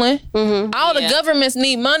traveling. All the Yeah. governments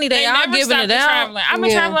need money. They are never giving stopped it the out. traveling. I've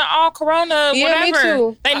been Yeah. traveling all Corona, Yeah, me whatever.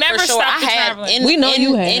 too. They never for sure. stopped I the had traveling. We know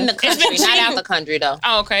you have. in the country, been not cheap. out the country though.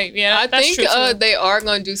 Oh, okay, yeah, I that's think true too. they are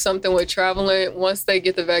going to do something with traveling once they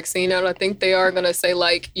get the vaccine out. I think they are going to say,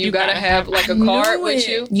 like, you got to have like a I card knew with it.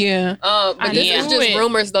 you. Yeah. But this knew is just it.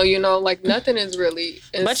 rumors, though. Like nothing is really.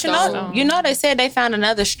 In But stone. you know, they said they found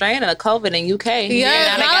another strand of the COVID in UK. Yeah,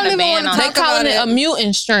 now they I got don't a even ban wanna on They talk it. calling it about a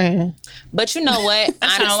mutant strand. But you know what?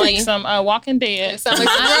 That sounds Honestly, like some Walking Dead. It sounds like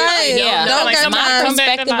Right. Yeah. Don't Like got somebody time. come back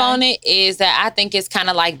to perspective life. on it is that I think it's kind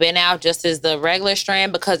of like been out just as the regular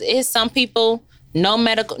strand, because it's some people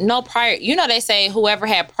no prior. You know, they say whoever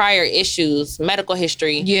had prior issues, medical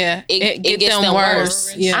history. Yeah. it get gets them them worse.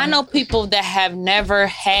 worse. Yeah. I know people that have never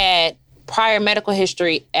had prior medical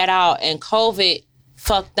history at all, and COVID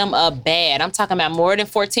fucked them up bad. I'm talking about more than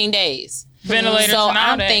 14 days. Ventilators So and all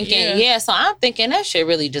I'm that. thinking, yeah. so I'm thinking that shit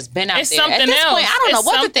really just been out It's there. At something this else. point, I don't know It's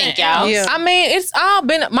what to something think, y'all. else. Yeah. I mean, it's all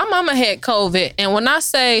been. My mama had COVID, and when I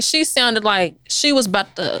say she sounded like she was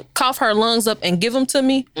about to cough her lungs up and give them to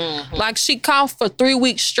me, like she coughed for 3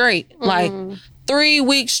 weeks straight, like 3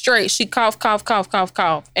 weeks straight. She cough,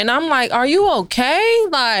 and I'm like, "Are you okay?"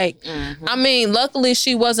 Like, I mean, luckily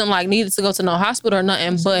she wasn't like needed to go to no hospital or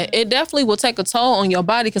nothing, but it definitely will take a toll on your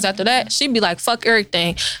body, because after that, she'd be like, "Fuck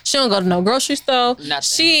everything." She don't go to no grocery store.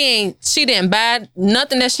 Nothing. She didn't buy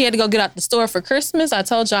nothing that she had to go get out the store for Christmas. I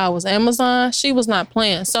told y'all it was Amazon. She was not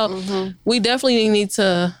playing. So we definitely need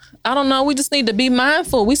to, I don't know, we just need to be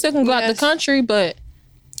mindful. We still can go out the Yes. country, but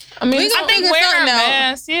I mean, We it's- I think Figure wearing a something out.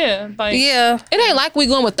 mask, yeah. Like, Yeah. it ain't like we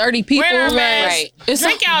going with 30 people. wear a mask. Right. It's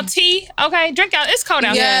Drink y'all tea, okay? Drink y'all. It's cold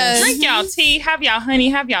out Yes. here. Drink y'all tea. Have y'all honey.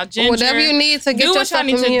 Have y'all ginger. Whatever you need to get do what y'all yourself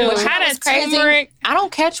need to immune. do. Have that What's crazy? turmeric. I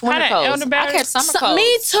don't catch winter that colds. I elderberry? catch summer colds.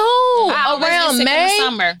 Me too. I always get Around sick in the May,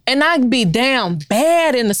 summer. and I be down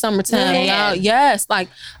bad in the summertime. Yeah. Y'all. Yes, like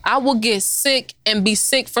I will get sick and be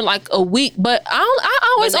sick for like a week, but I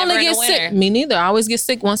always But never only in get the sick. winter. Me neither. I always get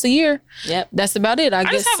sick once a year. Yep. That's about it. I I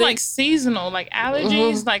get just have sick. like seasonal, like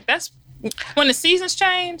allergies. Like that's when the seasons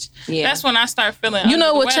change. Yeah. That's when I start feeling. You know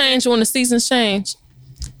under the what weather. changed when the seasons change?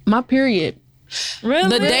 My period. Really?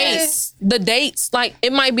 The dates, like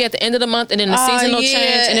it might be at the end of the month, and then the season will yeah.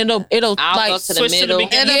 change, and it'll I'll like go to the switch to the middle.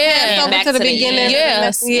 beginning. It'll Yeah. pass over Back to the to the beginning. end.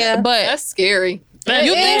 yes, Yeah. but That's scary.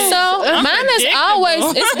 you think so? I'm Mine is predictable. always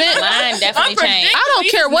it's been. Mine definitely changed. I don't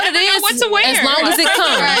care what it never know is, what to wear. as long as it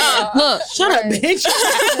comes. Right. Look, shut up, bitch.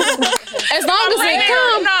 As long as it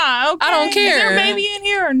comes, Nah, okay. I don't Is there care. a baby in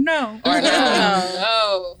here or no?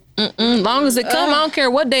 No. long as it come, I don't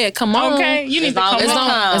care what day it come on. Okay, you need As to long come as on.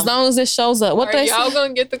 long- As long as it shows up. What Are they y'all say?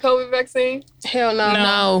 gonna get the COVID vaccine? Hell no.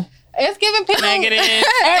 No. It's giving people Negative.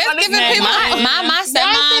 It's giving people. My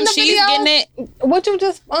stepmom, she's video? getting it. What you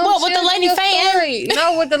just What, with the shared lady in your fainting? story.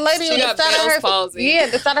 No, with the lady She on the got side of Bell's her palsy. Yeah,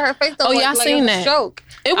 the side of her face. Oh, y'all seen that? Stroke.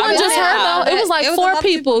 It wasn't just her though. It was like It was a 4 lot of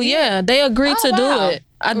people. people. Yeah, they agreed to do wow. it.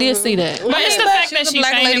 I did see that. But it's the but fact she's that a she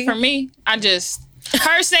black fainted lady. for me.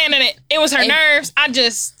 Her saying that it was her nerves. I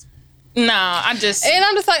just And I'm just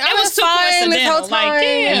like, I was was too fine this whole coincidental. time, Like,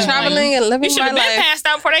 damn, and traveling and you living should my have been life. passed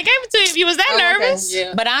out before they gave it to you if you was that nervous.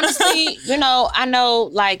 Yeah. But honestly, I know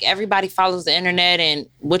like everybody follows the internet, and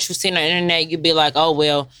what you see on the internet, you'd be like, oh,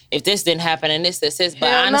 well, if this didn't happen and this. But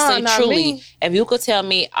Hell no, honestly, not truly, me. if you could tell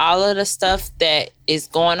me all of the stuff that is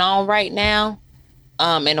going on right now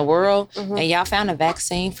in the world, and y'all found a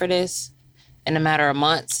vaccine for this in a matter of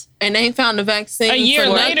months. And they ain't found the vaccine A year for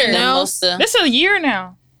later. nothing else. This is a year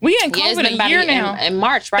now. We in Yeah, it's COVID been a about year now. in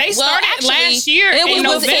March, right? They started last year. it was in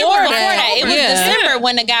November. before Before that. that. It was Yeah. December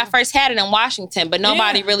when the guy first had it in Washington, but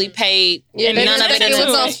nobody Yeah. really paid Yeah, they none just of it think in it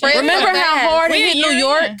was the gonna spread Remember so how fast. hard it We hit a New year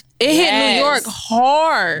York? in. It hit Yes. New York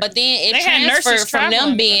hard. But then it They had nurses transferred from them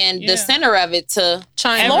traveling. being Yeah. the center of it to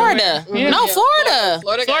China. Florida. Yeah. No, Florida.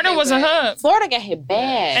 Florida was a hub. Florida got hit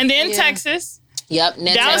bad. And then Yeah. Texas. Yep.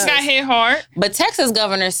 Then Dallas Texas. got hit hard. But Texas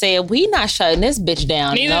governor said, we not shutting this bitch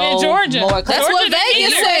down. Neither no did Georgia. more. That's Georgia what didn't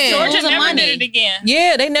Vegas either. said. Georgia Losing never money. did it again.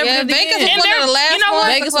 Yeah, they never Yeah, did it Vegas again. was one of the last you know what?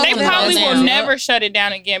 ones. Vegas They was probably down. will never shut it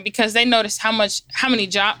down again because they noticed how many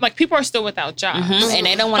jobs, like people are still without jobs. And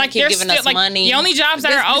they don't want to keep they're giving still, us like, money. The only jobs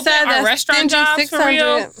that are open Besides are that restaurant stingy jobs for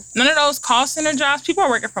real. 600. None of those call center jobs. People are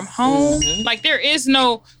working from home. Like there is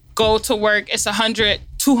no go to work. It's 100,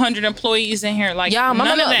 200 employees in here. Like Y'all, my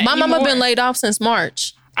none of that mama anymore. been laid off since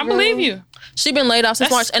March. I believe you. She been laid off since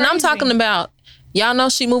That's March. And I'm crazy. talking about, y'all know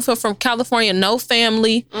she moved here from California, no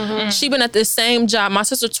family. She been at this same job. My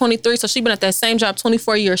sister's 23, so she been at that same job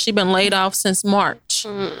 24 years. She been laid off since March.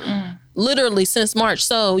 Literally since March.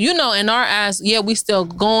 So, in our eyes, yeah, we still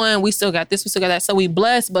going. We still got this, we still got that. So we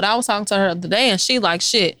blessed. But I was talking to her the other day and she like,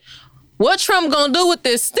 shit, what Trump gonna do with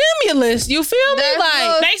this stimulus? You feel me? That's Like,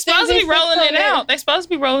 what- They supposed to be rolling it out. They supposed to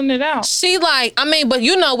be rolling it out. she like, but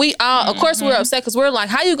we all, of course we're upset because we're like,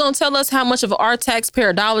 how you gonna tell us how much of our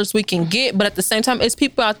taxpayer dollars we can get? But at the same time, it's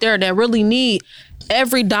people out there that really need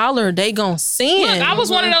every dollar they gonna send. Look, I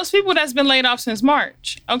was one of those people that's been laid off since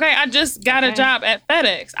March. Okay, I just got a job at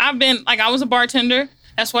FedEx. I was a bartender.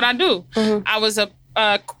 That's what I do. I was a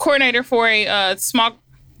coordinator for a small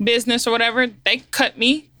business or whatever. They cut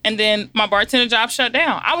me, and then my bartender job shut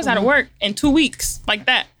down. I was out of work in 2 weeks, like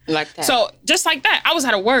that. Like that. So just like that, I was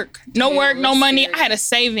out of work. No work, no money. I had a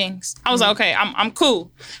savings. I was like, okay, I'm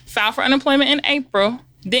cool. Filed for unemployment in April.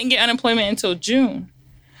 Didn't get unemployment until June.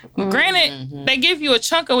 Granted, they give you a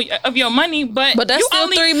chunk of your money, but But that's you still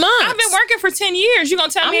only, 3 months. I've been working for 10 years. You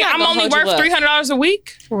gonna tell I'm me not I'm gonna only hold you worth up. $300 a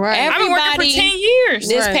week? Right. I've been working for Everybody 10 years.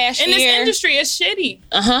 this past In this year, industry, it's shitty.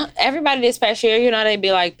 everybody this past year, they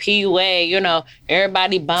be like PUA,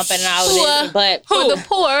 everybody bumping and all of this, but Who? the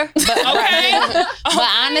poor. Okay. But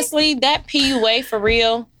honestly, that PUA for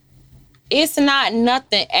real, it's not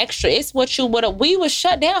nothing extra. It's what you would have. We was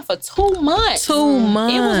shut down for 2 months. 2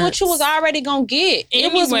 months. It was what you was already gonna get.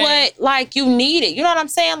 It was Anyway. what you needed. You know what I'm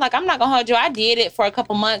saying? Like I'm not gonna hold you. I did it for a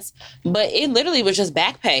couple months, but it literally was just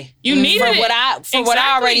back pay. You needed for it. what I Exactly.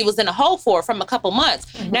 already was in the hole for from a couple months.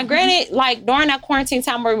 Now, granted, like during that quarantine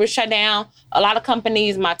time where we were shut down, a lot of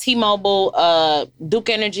companies, my T-Mobile, Duke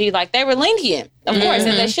Energy, like they were lenient, of course,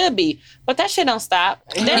 and they should be. But that shit don't stop.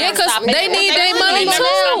 Yeah, because they need their money never too.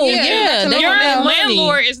 stop. Yeah, they Your need their money.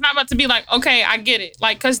 landlord is not about to be like, okay, I get it.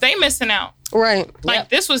 Like, because they missing out. Right. Like,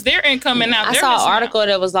 this was their income, and now I they're saw missing an out. article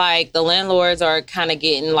that was like the landlords are kind of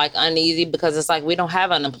getting like uneasy because it's like we don't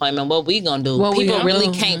have unemployment. What we gonna do? What we People gonna really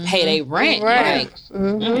do? can't pay their rent. Right.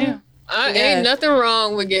 Like, Yeah. Ain't nothing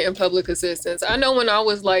wrong with getting public assistance. I know when I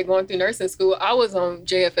was like going through nursing school, I was on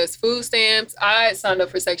JFS food stamps. I signed up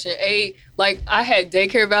for Section 8. Like I had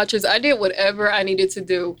daycare vouchers. I did whatever I needed to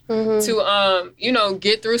do to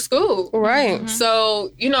get through school. Right.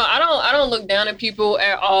 So, I don't look down at people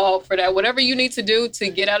at all for that. Whatever you need to do to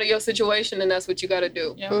get out of your situation, then that's what you got to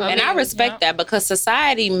do. Yeah. and I respect that because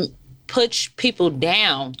society puts people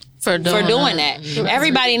down for doing that.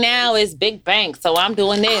 Everybody now is big bank, so I'm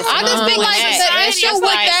doing this. I just think like the issue with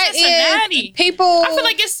that Cincinnati. is people. I feel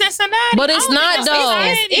like it's Cincinnati. But it's I don't not, think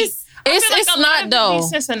though. Cincinnati. It's not though.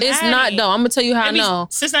 It's not though. I'm gonna tell you how I know.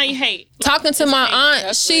 Cincinnati hate. Talking to my aunt,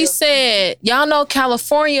 That's she real. said, y'all know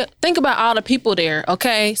California, think about all the people there,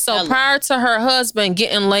 okay? So prior to her husband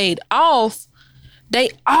getting laid off, they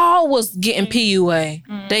all was getting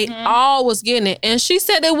PUA. They all was getting it. And she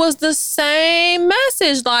said it was the same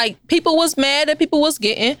message. Like people was mad that people was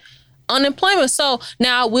getting unemployment. So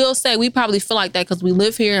now I will say we probably feel like that because we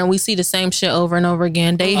live here and we see the same shit over and over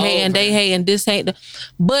again. They hate and this hate.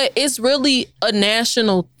 But it's really a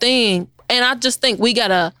national thing. And I just think we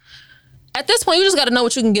gotta, at this point, you just gotta know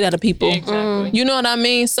what you can get out of people. Exactly. You know what I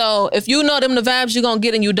mean? So if you know them the vibes you're gonna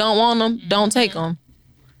get and you don't want them, don't take them.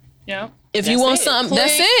 Yeah. If you want something,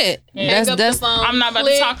 that's it. That's I'm not about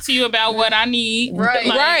to talk to you about what I need. Right.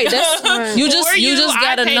 right. That's you just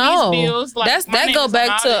gotta know. That go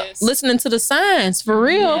back to listening to the signs for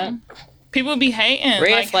real. Yeah. People be hating.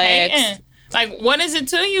 Red flags. Hating. Like, what is it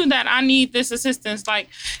to you that I need this assistance? Like,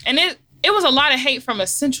 and it was a lot of hate from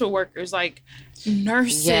essential workers, like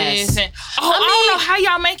nurses and I don't know how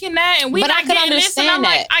y'all making that, and we not getting this. And I'm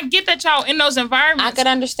like, I get that y'all in those environments. I could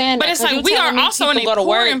understand but that. But it's like we are also in a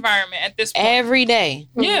poor environment at this point. Every day.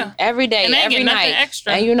 Yeah. Every day, and they every get night.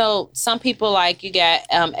 Extra. And you know, some people like you got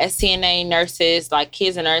SCNA nurses, like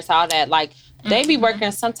kids and nurses, all that. Like they be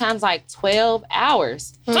working sometimes like 12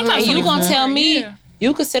 hours. Sometimes and you gonna tell me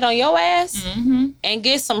you could sit on your ass and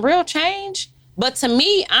get some real change? But to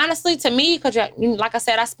me, honestly, because like I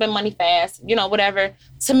said, I spend money fast, you know, whatever.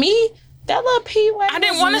 To me, that little P-Way I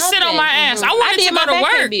didn't want to sit on my ass. I wanted to go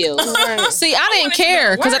to work. See, I didn't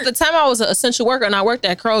care because at the time I was an essential worker and I worked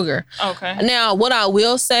at Kroger. Okay. Now, what I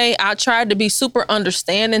will say, I tried to be super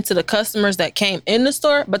understanding to the customers that came in the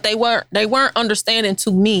store, but they weren't understanding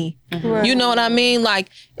to me. Right. You know what I mean? Like,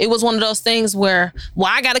 it was one of those things where, well,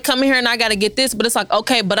 I got to come here and I got to get this, but it's like,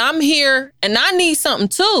 okay, but I'm here and I need something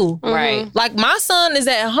too. Right. Like, my son is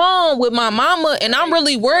at home with my mama and I'm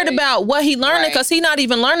really worried about what he learning because he not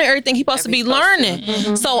even learning everything he's supposed to be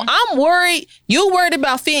learning. So I'm worried. You worried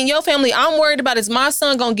about feeding your family. I'm worried about is my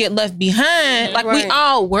son going to get left behind? Like, we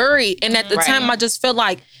all worried. And at the time, I just felt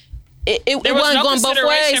like it wasn't going both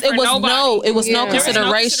ways. It was no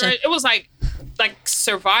consideration. It was like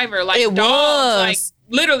Survivor, like it dogs, was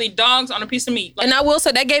like literally dogs on a piece of meat. Like, and I will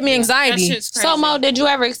say that gave me anxiety. So Mo, did you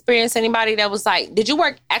ever experience anybody that was like, did you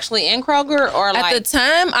work actually in Kroger or like? At the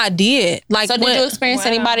time, I did. Like, so did you experience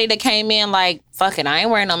anybody that came in like, fuck it, I ain't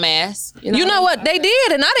wearing no mask? You know what? They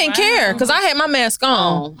did, and I didn't care because I had my mask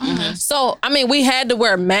on. So, I mean, we had to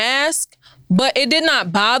wear masks, but it did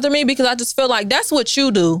not bother me because I just feel like that's what you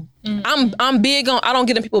do. I'm big on, I don't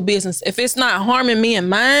get in people's business. If it's not harming me and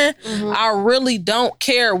mine, I really don't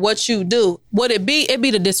care what you do. What it be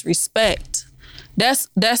the disrespect. That's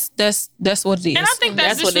what it is. And I think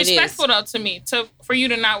that's disrespectful though to me, for you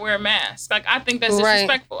to not wear a mask. Like, I think that's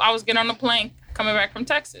disrespectful. I was getting on a plane coming back from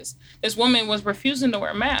Texas. This woman was refusing to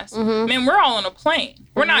wear a mask. Man, we're all on a plane.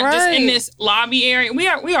 We're not just in this lobby area. We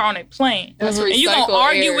are on a plane. And you gonna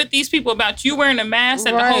argue with these people about you wearing a mask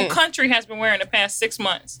that the whole country has been wearing the past 6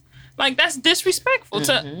 months. Like, that's disrespectful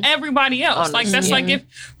to everybody else. Honestly. Like, that's like if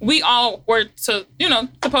we all were to,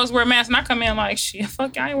 supposed to wear a mask and I come in like, shit,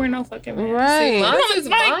 fuck, I ain't wearing no fucking mask. Right. See,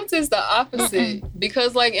 mine is the opposite.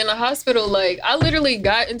 Because, like, in the hospital, like, I literally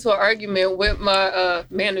got into an argument with my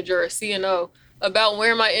manager or CNO about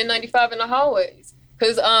wearing my N95 in the hallways.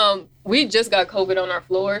 Because we just got COVID on our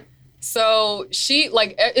floor. So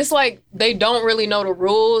it's like they don't really know the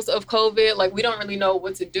rules of COVID. Like, we don't really know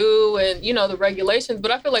what to do and, the regulations. But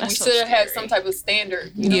I feel like we should have had some type of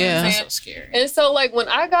standard. You know what I'm saying? That's so scary. And so, like, when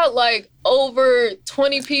I got, like, over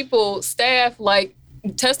 20 people, staff, like,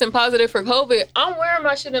 testing positive for COVID, I'm wearing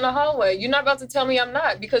my shit in the hallway. You're not about to tell me I'm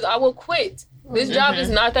not because I will quit. This job is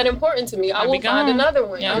not that important to me. I will find another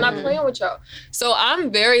one. I'm not playing with y'all. So I'm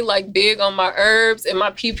very, like, big on my herbs and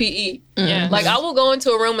my PPE. Like, I will go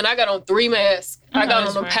into a room and I got on 3 masks. I got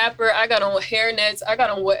on a pepper. I got on hair nets. I got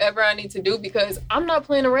on whatever I need to do because I'm not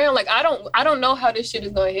playing around. Like, I don't know how this shit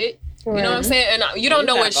is going to hit. You know what I'm saying? And you don't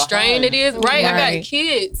know what strain it is. Right? I got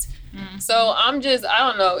kids. So I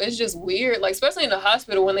don't know. It's just weird. Like, especially in the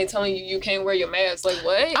hospital when they telling you can't wear your mask. Like,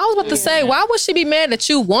 what? I was about to say, why would she be mad that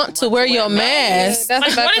you want to wear your mask?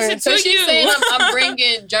 That's like, what is it to you? She's saying I'm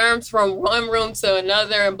bringing germs from one room to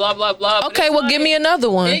another and blah, blah, blah. Okay, well, give me another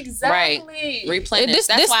one. Exactly. Right. Replenish.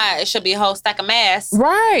 That's why it should be a whole stack of masks.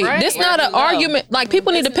 Right. This not an argument. Like,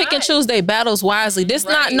 people need to pick and choose their battles wisely. This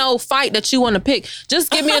not no fight that you want to pick.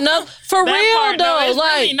 Just give me another. For real, though.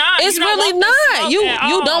 Like, it's really not.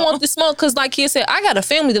 You don't want the smoke because, like he said, I got a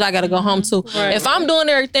family that I got to go home to. If I'm doing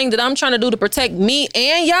everything that I'm trying to do to protect me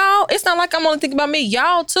and y'all, it's not like I'm only thinking about me.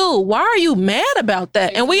 Y'all too. Why are you mad about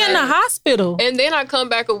that? And we in the hospital. And then I come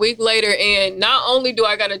back a week later and not only do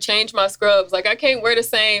I got to change my scrubs, like I can't wear the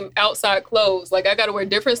same outside clothes. Like I got to wear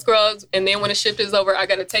different scrubs. And then when the shift is over, I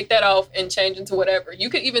got to take that off and change into whatever. You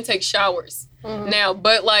could even take showers now.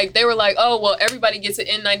 But like they were like, oh, well, everybody gets an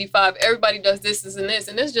N95. Everybody does this and this.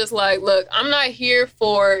 And it's just like, look, I'm not here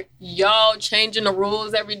for y'all changing the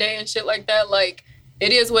rules every day and shit like that. Like,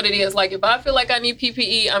 it is what it is. Like, if I feel like I need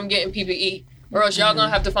PPE, I'm getting PPE. Or else y'all gonna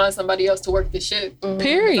have to find somebody else to work this shit.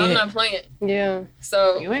 Period. I'm not playing. Yeah.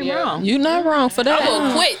 So You ain't wrong. You're not wrong for that.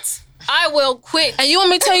 I will quit. And you want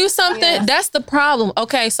me to tell you something? Yeah. That's the problem.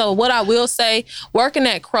 Okay, so what I will say, working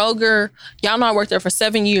at Kroger, y'all know I worked there for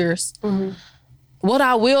 7 years. What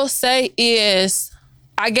I will say is,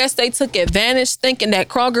 I guess they took advantage thinking that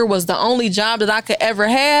Kroger was the only job that I could ever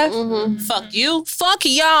have. Fuck you. Fuck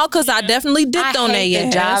y'all, because I definitely dipped on hate their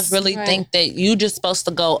that ass. jobs really think that you just supposed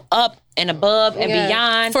to go up and above and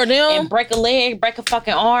beyond For them. and break a leg, break a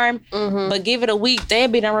fucking arm, but give it a week, they'll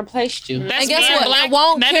be done replaced you. That's And guess being what? Black, I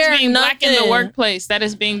won't that care is being black in the nothing. workplace. That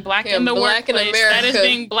is being black in the black in workplace. That is America.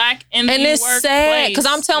 being black in the And workplace. it's sad because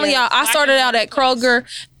I'm telling y'all, I Black started in the out at workplace.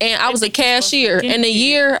 Kroger and I was a cashier. In a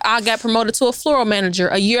year, I got promoted to a floral manager.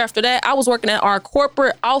 A year after that, I was working at our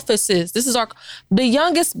corporate offices. This is the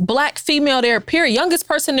youngest black female there, period. Youngest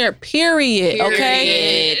person there, period.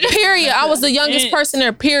 Okay? Period. I was the youngest person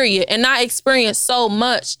there, period. And I experienced so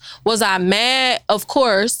much. Was I mad? Of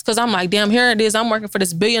course, because I'm like, damn, here it is. I'm working for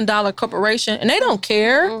this $1 billion corporation and they don't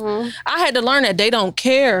care. I had to learn that they don't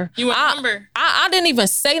care. You remember. I didn't even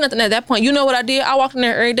say nothing at that point. You know what I did? I walked in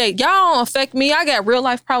there every day. Y'all don't affect me. I got real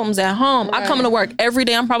life problems at home. I come to work every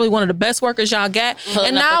day. I'm probably one of the best workers y'all got.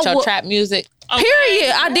 Pulling up with your trap music. Okay.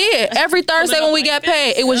 Period. I did. Every Thursday when we got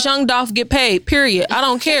paid, it was Young Dolph get paid. Period. I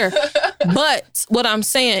don't care. But what I'm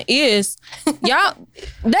saying is, y'all,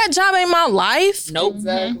 that job ain't my life. Nope.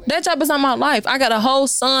 Exactly. That job is not my life. I got a whole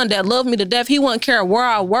son that loved me to death. He wouldn't care where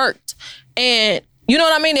I worked. And you know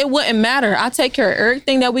what I mean? It wouldn't matter. I take care of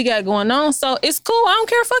everything that we got going on. So it's cool. I don't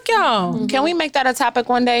care. Fuck y'all. Can we make that a topic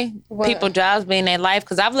one day? People jobs being their life?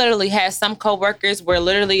 Because I've literally had some coworkers where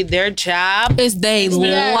literally their job It's they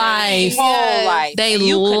life. whole life. They and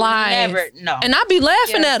you could life. never know. And I be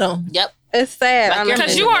laughing at them. Yep. It's sad. Like you're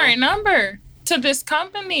Because you are a number to this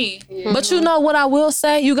company. But you know what I will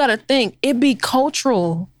say? You got to think. It be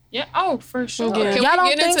cultural. Yeah. Oh, for sure. Can Y'all don't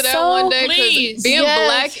we get into think that so? one day? Please. Because being Yes.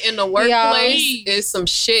 black in the workplace Please. is some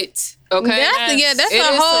shit. Okay. That's It a is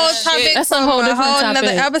whole some topic. shit. That's a whole different another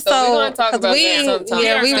topic. episode. So we're gonna talk 'cause about that sometime.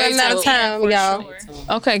 Yeah, we Yeah, running out of time, For y'all. sure.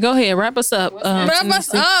 Okay, go ahead. Wrap us up. Wrap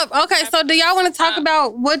us up. Okay, so do y'all want to talk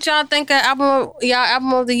about what y'all think y'all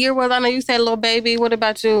album of the year was? I know you said Lil Baby. What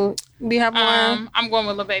about you? Do you have one? I'm going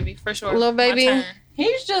with Lil Baby for sure. Lil Baby? My turn.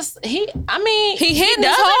 He's just, he hitting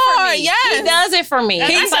us hard, He yes. does it for me.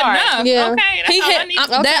 That's He's hard. enough. Yeah. Okay. That's He all I hit need.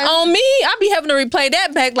 that on me. I be having to replay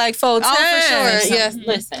that back like 4 times. Oh, for sure. Yes.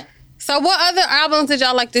 Listen. So what other albums did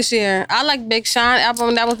y'all like this year? I like Big Sean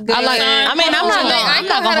album. That was good. I like- I mean, I'm not Icon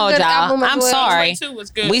gonna had a hold good y'all. album as I'm well. sorry. Two was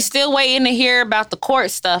good. We still waiting to hear about the court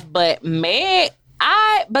stuff, but Meg,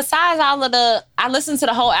 besides all of I listened to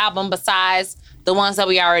the whole album besides the ones that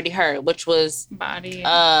we already heard, which was Body.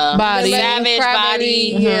 Body. Savage,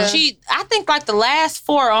 Body. Yeah. I think like the last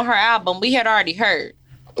 4 on her album we had already heard,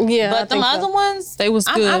 Yeah, but them other ones, They was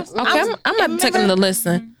good. I'm not taking them to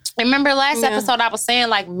listen. Remember last episode I was saying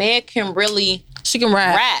like Meg can really She can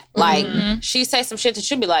rap. Like she say some shit that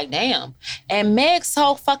you'd be like, damn. And Meg's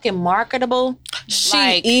so fucking marketable.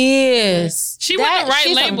 She is. She with the right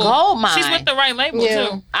she's label. a gold mine. She's with the right label Yeah.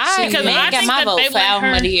 too. Because Meg Meg got my vote for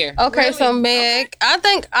album of the year. Okay, so Meg, I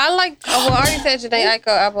think I like. Well, I already said Janae Aiko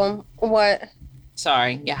album. What?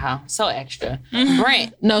 Sorry, yeah, so extra.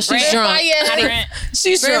 Brent. No, she's Brent drunk. Brent.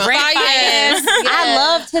 She's drunk. Brent Fayez. I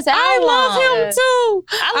loved his album. I love him too.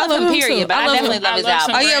 I love him, period. too. But I love definitely him. love his I love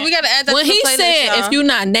album. Oh yeah, we gotta add that. When to the he playlist, said, y'all. "If you're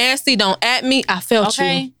not nasty, don't at me," I felt you.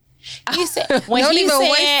 Okay. He said when Don't he even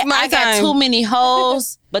waste said my I got time. too many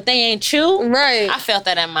hoes, but they ain't you. Right. I felt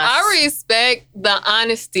that in my. I respect the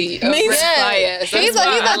honesty of Brent Fayez. He's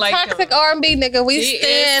a toxic R&B nigga. We He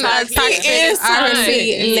stand is a toxic. toxic He is R&B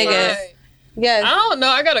toxic. nigga. Right. Yes. I don't know.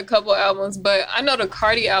 I got a couple albums, but I know the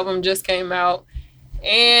Cardi album just came out,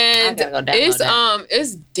 and I gotta go download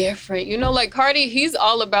it's different. You know, like Cardi, he's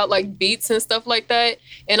all about like beats and stuff like that,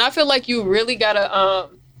 and I feel like you really gotta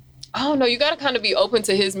I don't know, you gotta kind of be open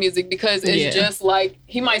to his music because it's just like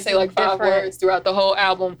he might say like 5 Different. words throughout the whole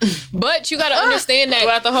album, but you gotta understand that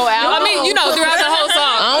throughout the whole album. I mean, you know, throughout the whole song.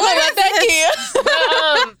 I don't know about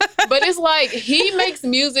that kid. But it's like he makes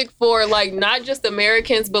music for like not just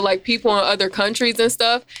Americans, but like people in other countries and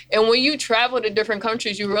stuff. And when you travel to different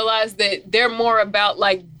countries, you realize that they're more about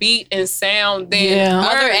like beat and sound than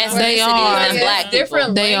Other words. ethnicities are. than black people.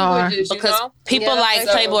 Different They are. languages, you Because know? people Yeah, like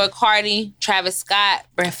so- Playboy Cardi, Travis Scott,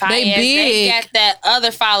 Brent Fayez, They they big. got that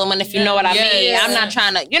other following, if you know what I Yes. mean. Yes. I'm not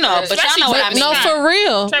trying to, but y'all Especially know what I Travis mean. No, for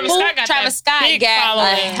real. Travis Scott got Travis that Scott big got a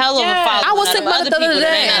following. hell of a Yeah. following. I was of thinking about other it the other people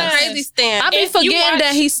day. that ain't us. Crazy stand. I be If you forgetting watch-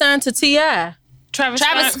 that he signed to T.I. Travis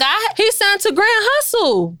Scott? He signed to Grand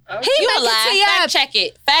Hustle. Okay. He You making alive. T.I. Fact check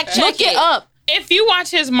it. Fact check Look it up. If you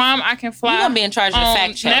watch his Mom, I Can Fly, You gonna be in charge of the on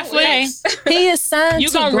fact check. Netflix, He is signed you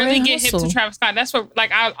to gonna Grand really get hip Hustle. to Travis Scott. That's what,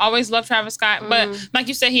 like, I always love Travis Scott, but like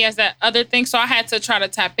you said, he has that other thing. So I had to try to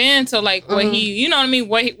tap into like what he, you know what I mean,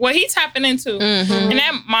 what he tapping into. And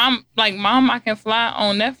that Mom, I Can Fly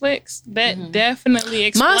on Netflix, that definitely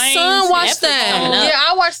explains. My son watched Netflix that. coming up. Yeah,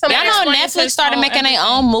 I watched some. Y'all know explains Netflix his started whole making their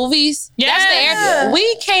everything. own movies. Yes. That's the area.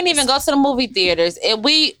 We can't even go to the movie theaters.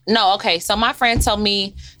 So my friend told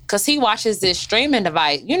me, because he watches this streaming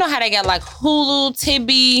device. You know how they got like Hulu,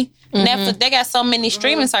 Tubi, Netflix. They got so many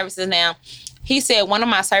streaming services now. He said one of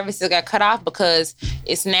my services got cut off because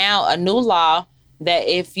it's now a new law that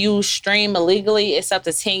if you stream illegally, it's up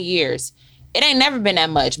to 10 years. It ain't never been that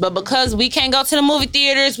much. But because we can't go to the movie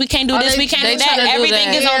theaters, we can't do this, we can't they do try to that. do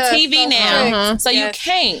Everything that. is on Yeah, TV so now. strict. So you Yes.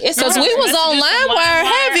 can't. It's Because we was on LimeWire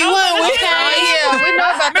heavy, wasn't we? Oh, yeah, we know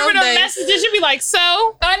about Remember those the days. messages? You be like,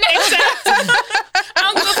 so? Except, I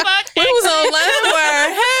don't give a fuck. We was on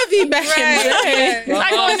LimeWire heavy back in the day. I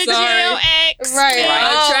go into jail, X. Right.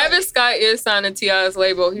 Yeah. Travis Scott is signed to T.I.'s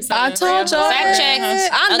label. He's I signed told y'all. fact check.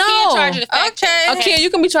 I In charge of know. the fact check. Okay. Okay, you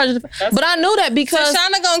can be charged. But I knew that because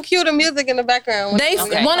Shana gonna cue the music in the background. they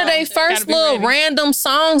Okay. one of their Gotta first be little ready. random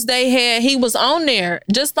songs they had, he was on there,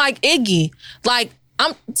 just like Iggy. Like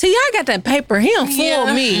T.I. got that paper. He done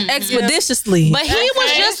fooled me expeditiously. But he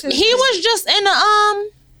was just in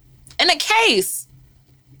a case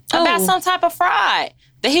about some type of fraud.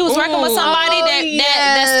 That he was working with somebody that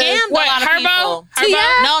scammed What, a lot of Herbo? people.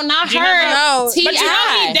 Herbo? No, not G her. Herbo? No. T.I. But you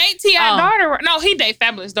know he date T.I. daughter. No, he date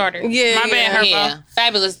Fabulous daughter. Yeah, My bad, Herbo. Yeah,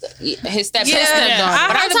 Fabulous. His stepdaughter. Yeah, But I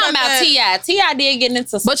I'm heard talking about about T.I. T.I. did get into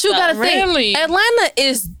some But you stuff. gotta think, Really? Atlanta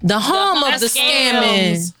is the home of the Scams.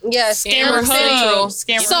 scamming. Yes. Scammer Central.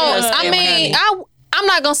 Scammer So Hood. I mean, I'm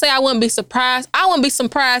not gonna say I wouldn't be surprised. I wouldn't be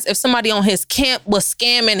surprised if somebody on his camp was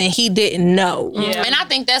scamming and he didn't know. Yeah. And I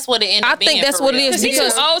think that's what it ended I up being. think that's for what it real. is He too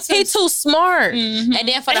because old to- he too smart. And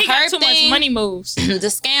then for And the he got Herb too much thing, money moves. the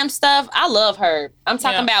scam stuff, I love Herb. I'm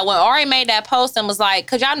talking about when Ari made that post and was like,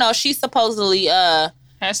 because y'all know she supposedly Has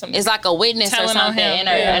some. is like a witness or Telling on something him,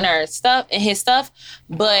 in her stuff, in his stuff.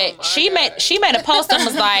 But she made a post and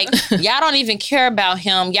was like, y'all don't even care about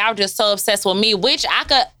him. Y'all just so obsessed with me, which I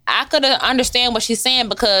could understand what she's saying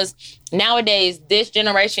because nowadays this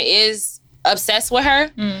generation is obsessed with her.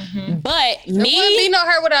 But It wouldn't be me, no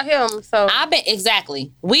her without him. So I've been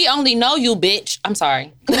exactly. We only know you, bitch. I'm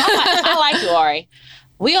sorry. I like you, Ari.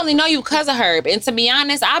 We only know you because of Herb. And to be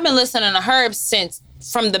honest, I've been listening to Herb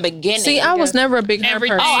from the beginning. See, I was never a big Herb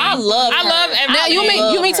Everything. person. Oh, I love I Herb. love everything. Now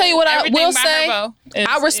you mean tell you what I Everything will by say? Herbo is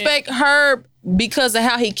I respect Herb because of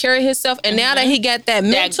how he carried himself, and now that he got that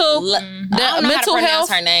mental, I don't know how to mental pronounce health,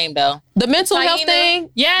 her name though. the mental health Taina? thing.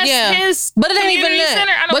 Yes, Yeah. his But it ain't even community that.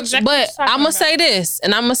 center. I know exactly what But you're talking I'm gonna about. say this,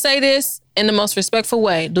 and I'm gonna say this in the most respectful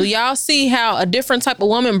way. Do y'all see how a different type of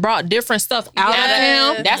woman brought different stuff out of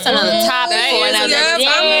him? That's another topic for another Yep, day.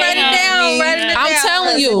 I'm writing it down. Writing it I'm down.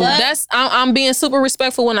 telling you, I'm being super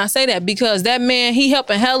respectful when I say that because that man, he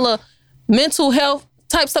helping hella mental health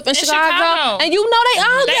type stuff in Chicago. And you know they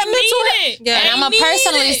all They got mental need health. it. Yeah. And I'm gonna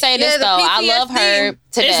personally say this Yeah, the though. I love PTSD. Herb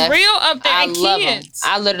to It's death. real up there. I and love him. kids.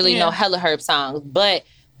 I literally know hella Herb songs, but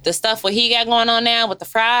the stuff what he got going on now with the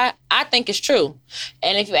fry, I think is true.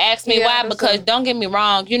 And if you ask me why, because don't get me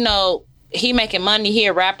wrong, you know, he making money, he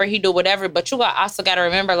a rapper, he do whatever, but you also got to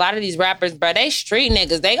remember a lot of these rappers, bro, they street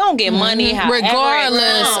niggas. They gonna get money however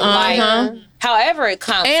Regardless, it comes. However it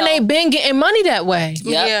comes. And they been getting money that way.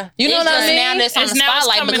 Yep. Yeah. You know It's what I just mean? now that's on It's the now it's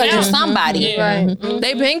spotlight coming because you're out. somebody. Yeah. Right.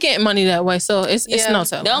 They been getting money that way, so it's no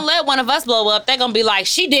telling. Don't let one of us blow up. They're gonna be like,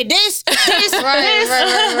 she did this, this,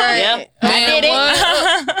 Right. Yep, I did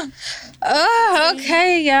it. Oh,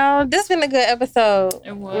 okay, y'all. This been a good episode.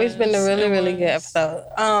 It was. It's been a really, really good episode.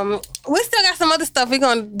 We still got some other stuff we're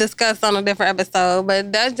gonna discuss on a different episode,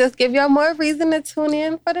 but that just give y'all more reason to tune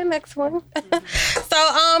in for the next one. So,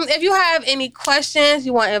 if you have any questions,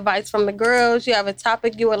 you want advice from the girls, you have a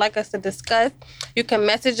topic you would like us to discuss, you can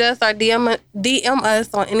message us or DM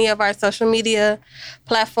us on any of our social media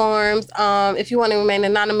platforms. If you want to remain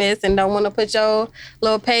anonymous and don't want to put your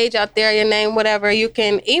little page out there, your name, whatever, you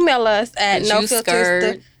can email us at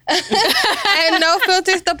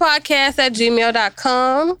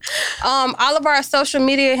nofiltersthepodcast@gmail.com. All of our social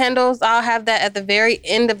media handles, I'll have that at the very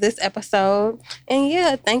end of this episode. And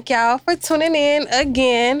yeah, thank y'all for tuning in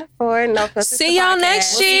again for No Filters. See y'all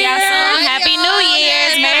next See y'all soon. Happy New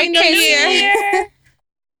Year's.